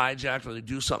emotionally hijacked, or they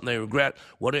do something they regret,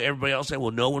 what did everybody else say?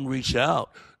 Well, no one reached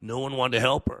out. No one wanted to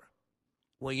help her.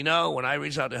 Well, when I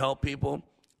reach out to help people,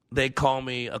 they call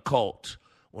me a cult.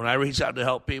 When I reach out to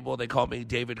help people, they call me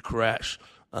David Koresh.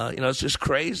 It's just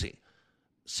crazy.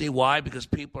 See why? Because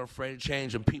people are afraid of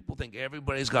change, and people think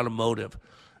everybody's got a motive.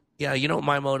 Yeah, you know what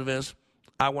my motive is?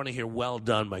 I want to hear, well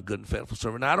done, my good and faithful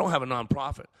servant. Now, I don't have a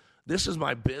nonprofit. This is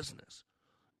my business.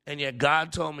 And yet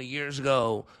God told me years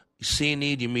ago, you see a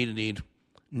need, you meet a need.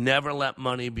 Never let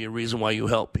money be a reason why you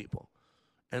help people.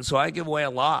 And so I give away a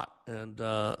lot, and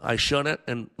I shouldn't,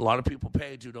 and a lot of people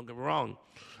pay too, don't get me wrong.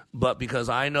 But because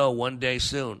I know one day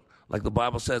soon, like the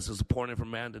Bible says, it's appointed for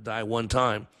man to die one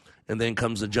time, and then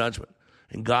comes the judgment.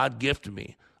 And God gifted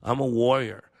me. I'm a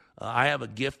warrior. I have a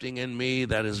gifting in me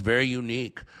that is very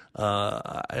unique.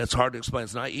 It's hard to explain.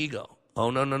 It's not ego. Oh,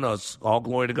 no. It's all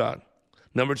glory to God.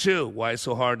 Number 2, why it's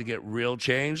so hard to get real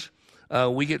change?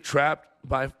 We get trapped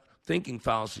by thinking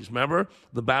fallacies. Remember?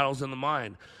 The battle's in the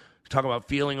mind. Talk about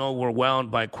feeling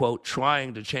overwhelmed by, quote,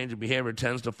 trying to change a behavior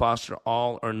tends to foster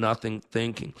all or nothing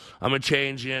thinking. I'm going to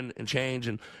change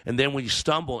and then when you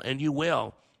stumble, and you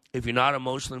will, if you're not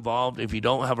emotionally involved, if you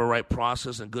don't have a right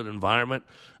process and good environment,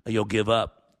 you'll give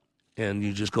up. And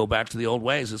you just go back to the old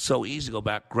ways. It's so easy to go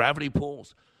back. Gravity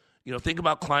pulls. Think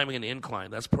about climbing an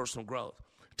incline. That's personal growth.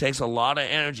 It takes a lot of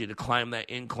energy to climb that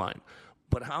incline.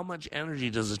 But how much energy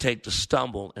does it take to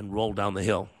stumble and roll down the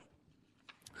hill?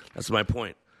 That's my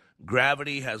point.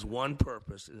 Gravity has one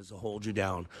purpose, and it's to hold you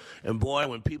down. And boy,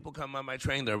 when people come on my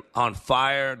training, they're on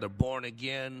fire, they're born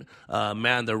again,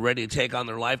 they're ready to take on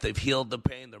their life, they've healed the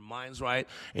pain, their mind's right.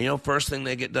 And first thing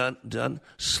they get done,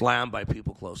 slammed by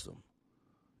people close to them.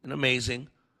 And amazing,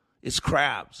 it's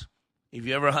crabs. If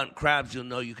you ever hunt crabs, you'll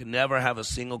know you can never have a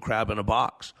single crab in a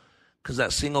box, because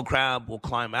that single crab will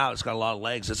climb out. It's got a lot of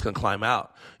legs, it's going to climb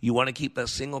out. You want to keep that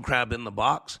single crab in the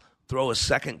box, throw a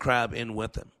second crab in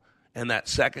with him. And that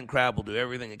second crab will do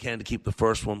everything it can to keep the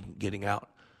first one from getting out.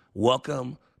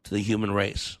 Welcome to the human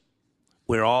race.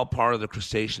 We're all part of the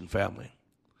crustacean family.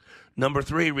 Number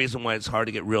 3 reason why it's hard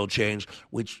to get real change,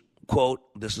 which, quote,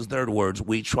 this is their words,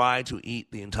 we try to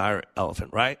eat the entire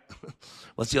elephant, right?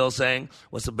 What's the old saying?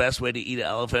 What's the best way to eat an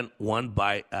elephant? One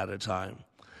bite at a time.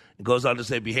 It goes on to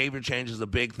say behavior change is a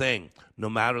big thing, no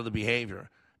matter the behavior.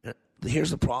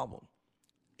 Here's the problem.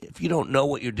 If you don't know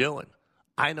what you're doing,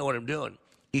 I know what I'm doing.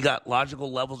 You got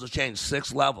logical levels of change,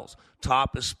 6 levels.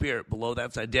 Top is spirit. Below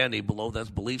that's identity. Below that's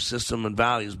belief system and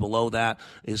values. Below that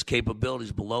is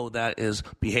capabilities. Below that is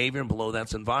behavior. And below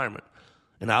that's environment.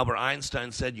 And Albert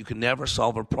Einstein said you can never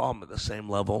solve a problem at the same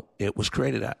level it was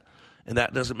created at. And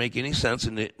that doesn't make any sense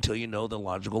until you know the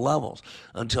logical levels.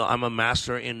 Until I'm a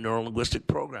master in neuro-linguistic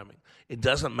programming. It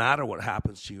doesn't matter what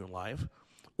happens to you in life.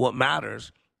 What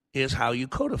matters is how you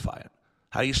codify it,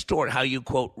 how you store it, how you,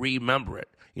 quote, remember it.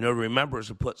 Remember is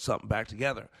to put something back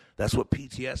together. That's what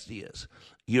PTSD is.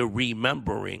 You're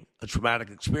remembering a traumatic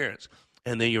experience.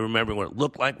 And then you're remembering what it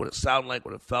looked like, what it sounded like,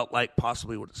 what it felt like,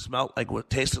 possibly what it smelled like, what it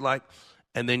tasted like.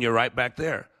 And then you're right back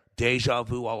there. deja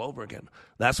vu all over again.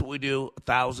 That's what we do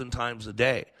 1,000 times a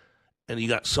day. And you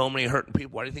got so many hurting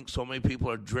people. Why do you think so many people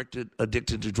are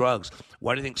addicted to drugs?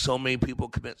 Why do you think so many people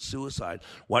commit suicide?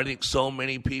 Why do you think so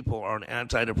many people are on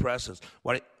antidepressants?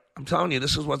 I'm telling you,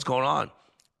 this is what's going on.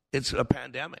 It's a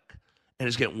pandemic, and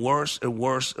it's getting worse and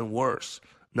worse and worse.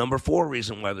 Number 4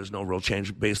 reason why there's no real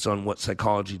change, based on what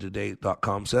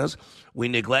psychologytoday.com says, we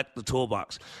neglect the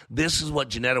toolbox. This is what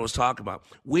Janetta was talking about.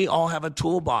 We all have a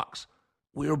toolbox.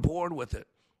 We are bored with it.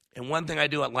 And one thing I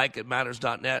do at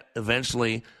likeitmatters.net,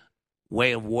 eventually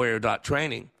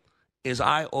wayofwarrior.training, is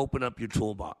I open up your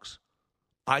toolbox.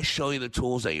 I show you the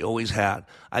tools that you always had.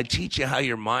 I teach you how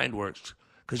your mind works.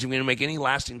 Because if you're going to make any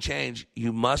lasting change,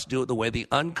 you must do it the way the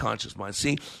unconscious mind.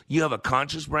 See, you have a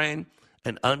conscious brain,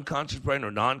 an unconscious brain,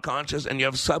 or non-conscious, and you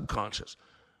have subconscious.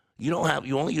 You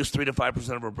only use 3 to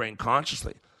 5% of our brain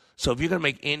consciously. So if you're going to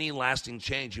make any lasting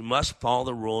change, you must follow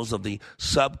the rules of the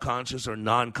subconscious or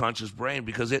non-conscious brain,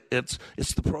 because it's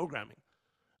the programming.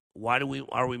 Why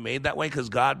are we made that way? Because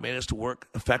God made us to work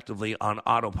effectively on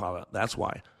autopilot. That's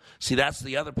why. See, that's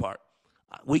the other part.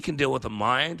 We can deal with the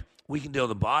mind, we can deal with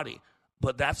the body.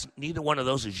 But neither one of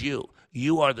those is you.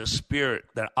 You are the spirit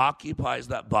that occupies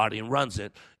that body and runs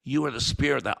it. You are the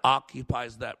spirit that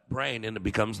occupies that brain, and it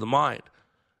becomes the mind.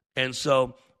 And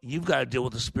so you've got to deal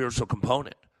with the spiritual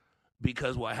component.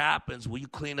 Because what happens when you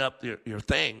clean up your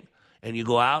thing and you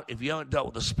go out, if you haven't dealt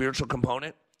with the spiritual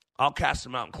component, I'll cast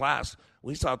them out in class.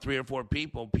 We saw 3 or 4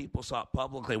 people saw it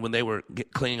publicly when they were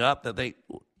cleaning up that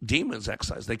demons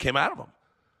exercised. They came out of them.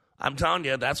 I'm telling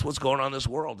you, that's what's going on in this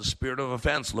world. The spirit of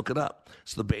offense, look it up.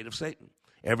 It's the bait of Satan.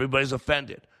 Everybody's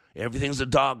offended. Everything's a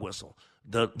dog whistle.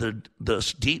 The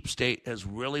deep state has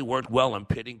really worked well on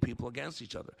pitting people against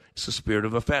each other. It's the spirit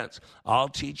of offense. I'll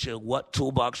teach you what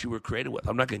toolbox you were created with.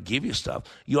 I'm not going to give you stuff.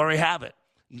 You already have it.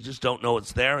 You just don't know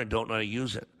it's there and don't know how to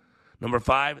use it. Number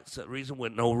 5, it's the reason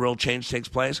when no real change takes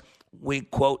place. We,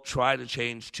 quote, try to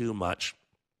change too much.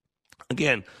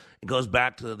 Again, it goes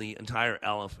back to the entire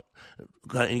elephant.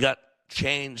 You got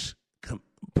change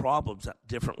problems at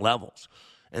different levels.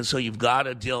 And so you've got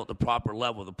to deal at the proper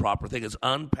level. The proper thing is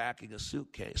unpacking a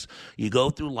suitcase. You go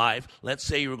through life. Let's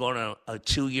say you were going on a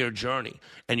 2-year journey,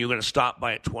 and you're going to stop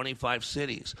by at 25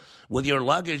 cities. With your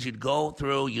luggage, you'd go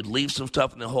through, you'd leave some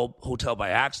stuff in the hotel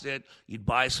by accident. You'd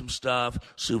buy some stuff,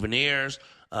 souvenirs.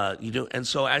 And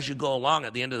so as you go along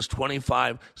at the end of this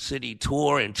 25-city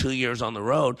tour and 2 years on the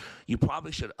road, you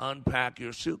probably should unpack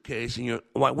your suitcase. And you're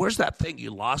like, where's that thing?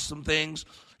 You lost some things.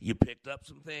 You picked up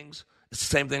some things. It's the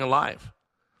same thing in life.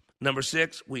 Number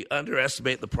 6, we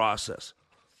underestimate the process.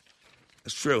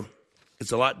 It's true.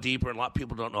 It's a lot deeper, and a lot of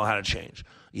people don't know how to change.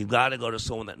 You've got to go to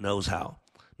someone that knows how.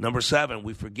 Number 7,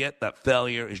 we forget that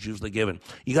failure is usually given.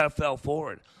 You got to fail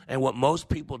forward. And what most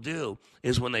people do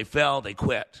is when they fail, they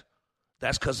quit.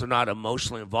 That's because they're not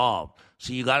emotionally involved.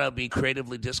 So you got to be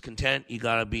creatively discontent. You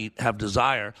got to have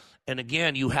desire. And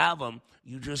again, you have them.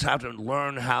 You just have to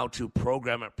learn how to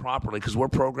program it properly, because we're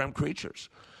programmed creatures.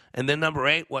 And then number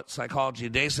 8, what Psychology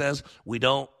Today says, we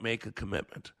don't make a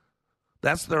commitment.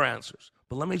 That's their answers.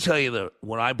 But let me tell you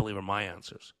what I believe are my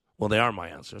answers. Well, they are my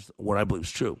answers. What I believe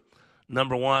is true.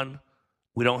 Number 1,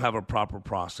 we don't have a proper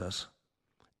process.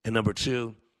 And number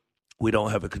 2, we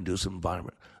don't have a conducive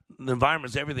environment. The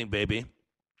environment is everything, baby.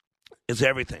 It's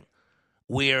everything.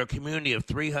 We are a community of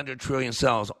 300 trillion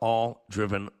cells, all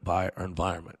driven by our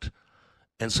environment.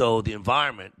 And so the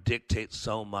environment dictates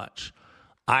so much.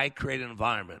 I create an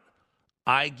environment.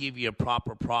 I give you a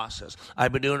proper process.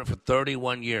 I've been doing it for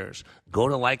 31 years. Go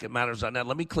to likeitmatters.net.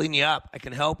 Let me clean you up. I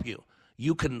can help you.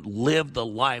 You can live the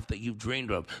life that you've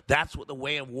dreamed of. That's what the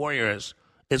Way of Warrior is.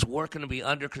 It's working to be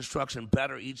under construction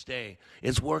better each day.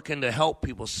 It's working to help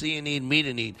people see a need, meet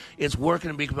a need. It's working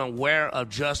to become aware of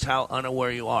just how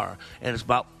unaware you are. And it's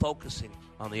about focusing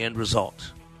on the end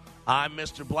result. I'm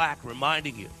Mr. Black,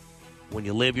 reminding you, when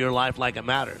you live your life like it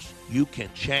matters, you can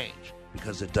change,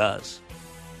 because it does.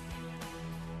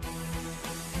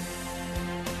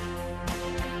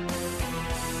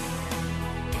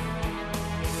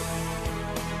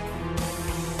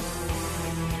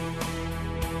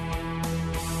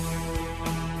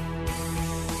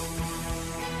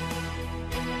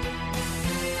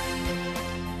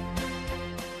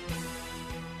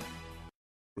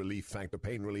 Relief Factor,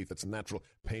 pain relief that's natural,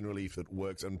 pain relief that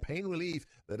works, and pain relief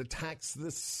that attacks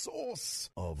the source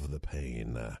of the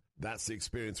pain. That's the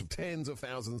experience of tens of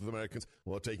thousands of Americans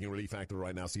who are taking Relief Factor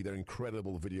right now. See their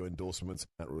incredible video endorsements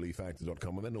at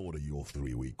relieffactor.com, and then order your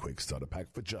 3-week quick starter pack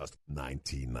for just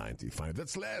 $19.95.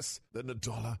 That's less than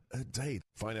 $1 a day.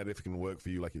 Find out if it can work for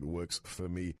you like it works for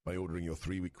me by ordering your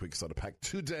 3-week quick starter pack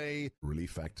today.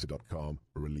 Relieffactor.com,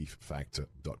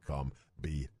 relieffactor.com.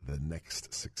 be the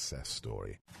next success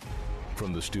story.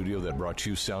 From the studio that brought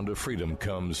you Sound of Freedom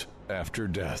comes After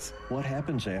Death. What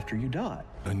happens after you die?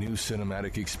 A new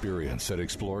cinematic experience that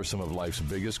explores some of life's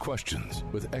biggest questions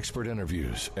with expert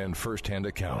interviews and first-hand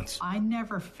accounts. I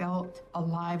never felt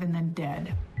alive and then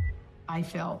dead. I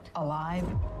felt alive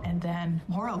and then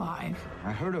more alive.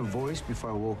 I heard a voice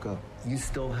before I woke up. You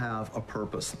still have a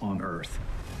purpose on Earth.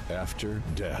 After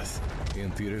Death.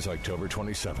 In theaters October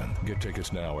 27th. Get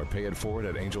tickets now or pay it forward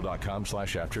at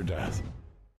angel.com/afterdeath.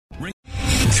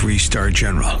 3-star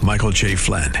General Michael J.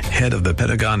 Flynn, head of the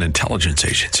Pentagon Intelligence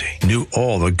Agency, knew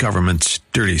all the government's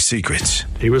dirty secrets.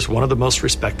 He was one of the most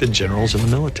respected generals in the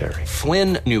military.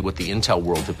 Flynn knew what the intel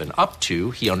world had been up to.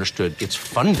 He understood its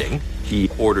funding. He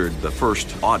ordered the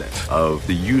first audit of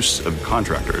the use of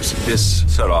contractors. This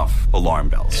set off alarm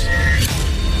bells.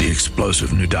 The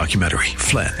explosive new documentary,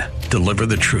 Flynn, Deliver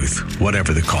the Truth,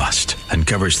 Whatever the Cost,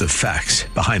 uncovers the facts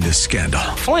behind this scandal.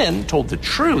 Flynn told the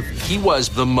truth. He was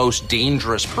the most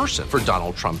dangerous person for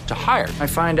Donald Trump to hire. I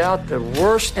find out the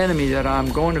worst enemy that I'm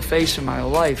going to face in my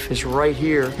life is right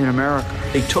here in America.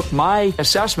 They took my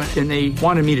assessment and they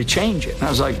wanted me to change it. And I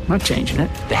was like, I'm not changing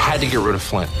it. They had to get rid of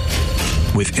Flynn.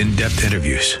 With in-depth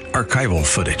interviews, archival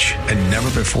footage, and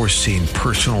never-before-seen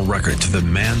personal records of the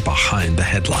man behind the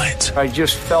headlines. I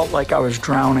just felt like I was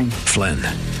drowning. Flynn,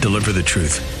 Deliver the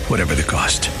Truth, Whatever the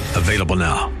Cost. Available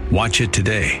now. Watch it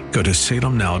today. Go to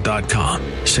salemnow.com.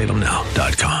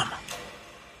 salemnow.com.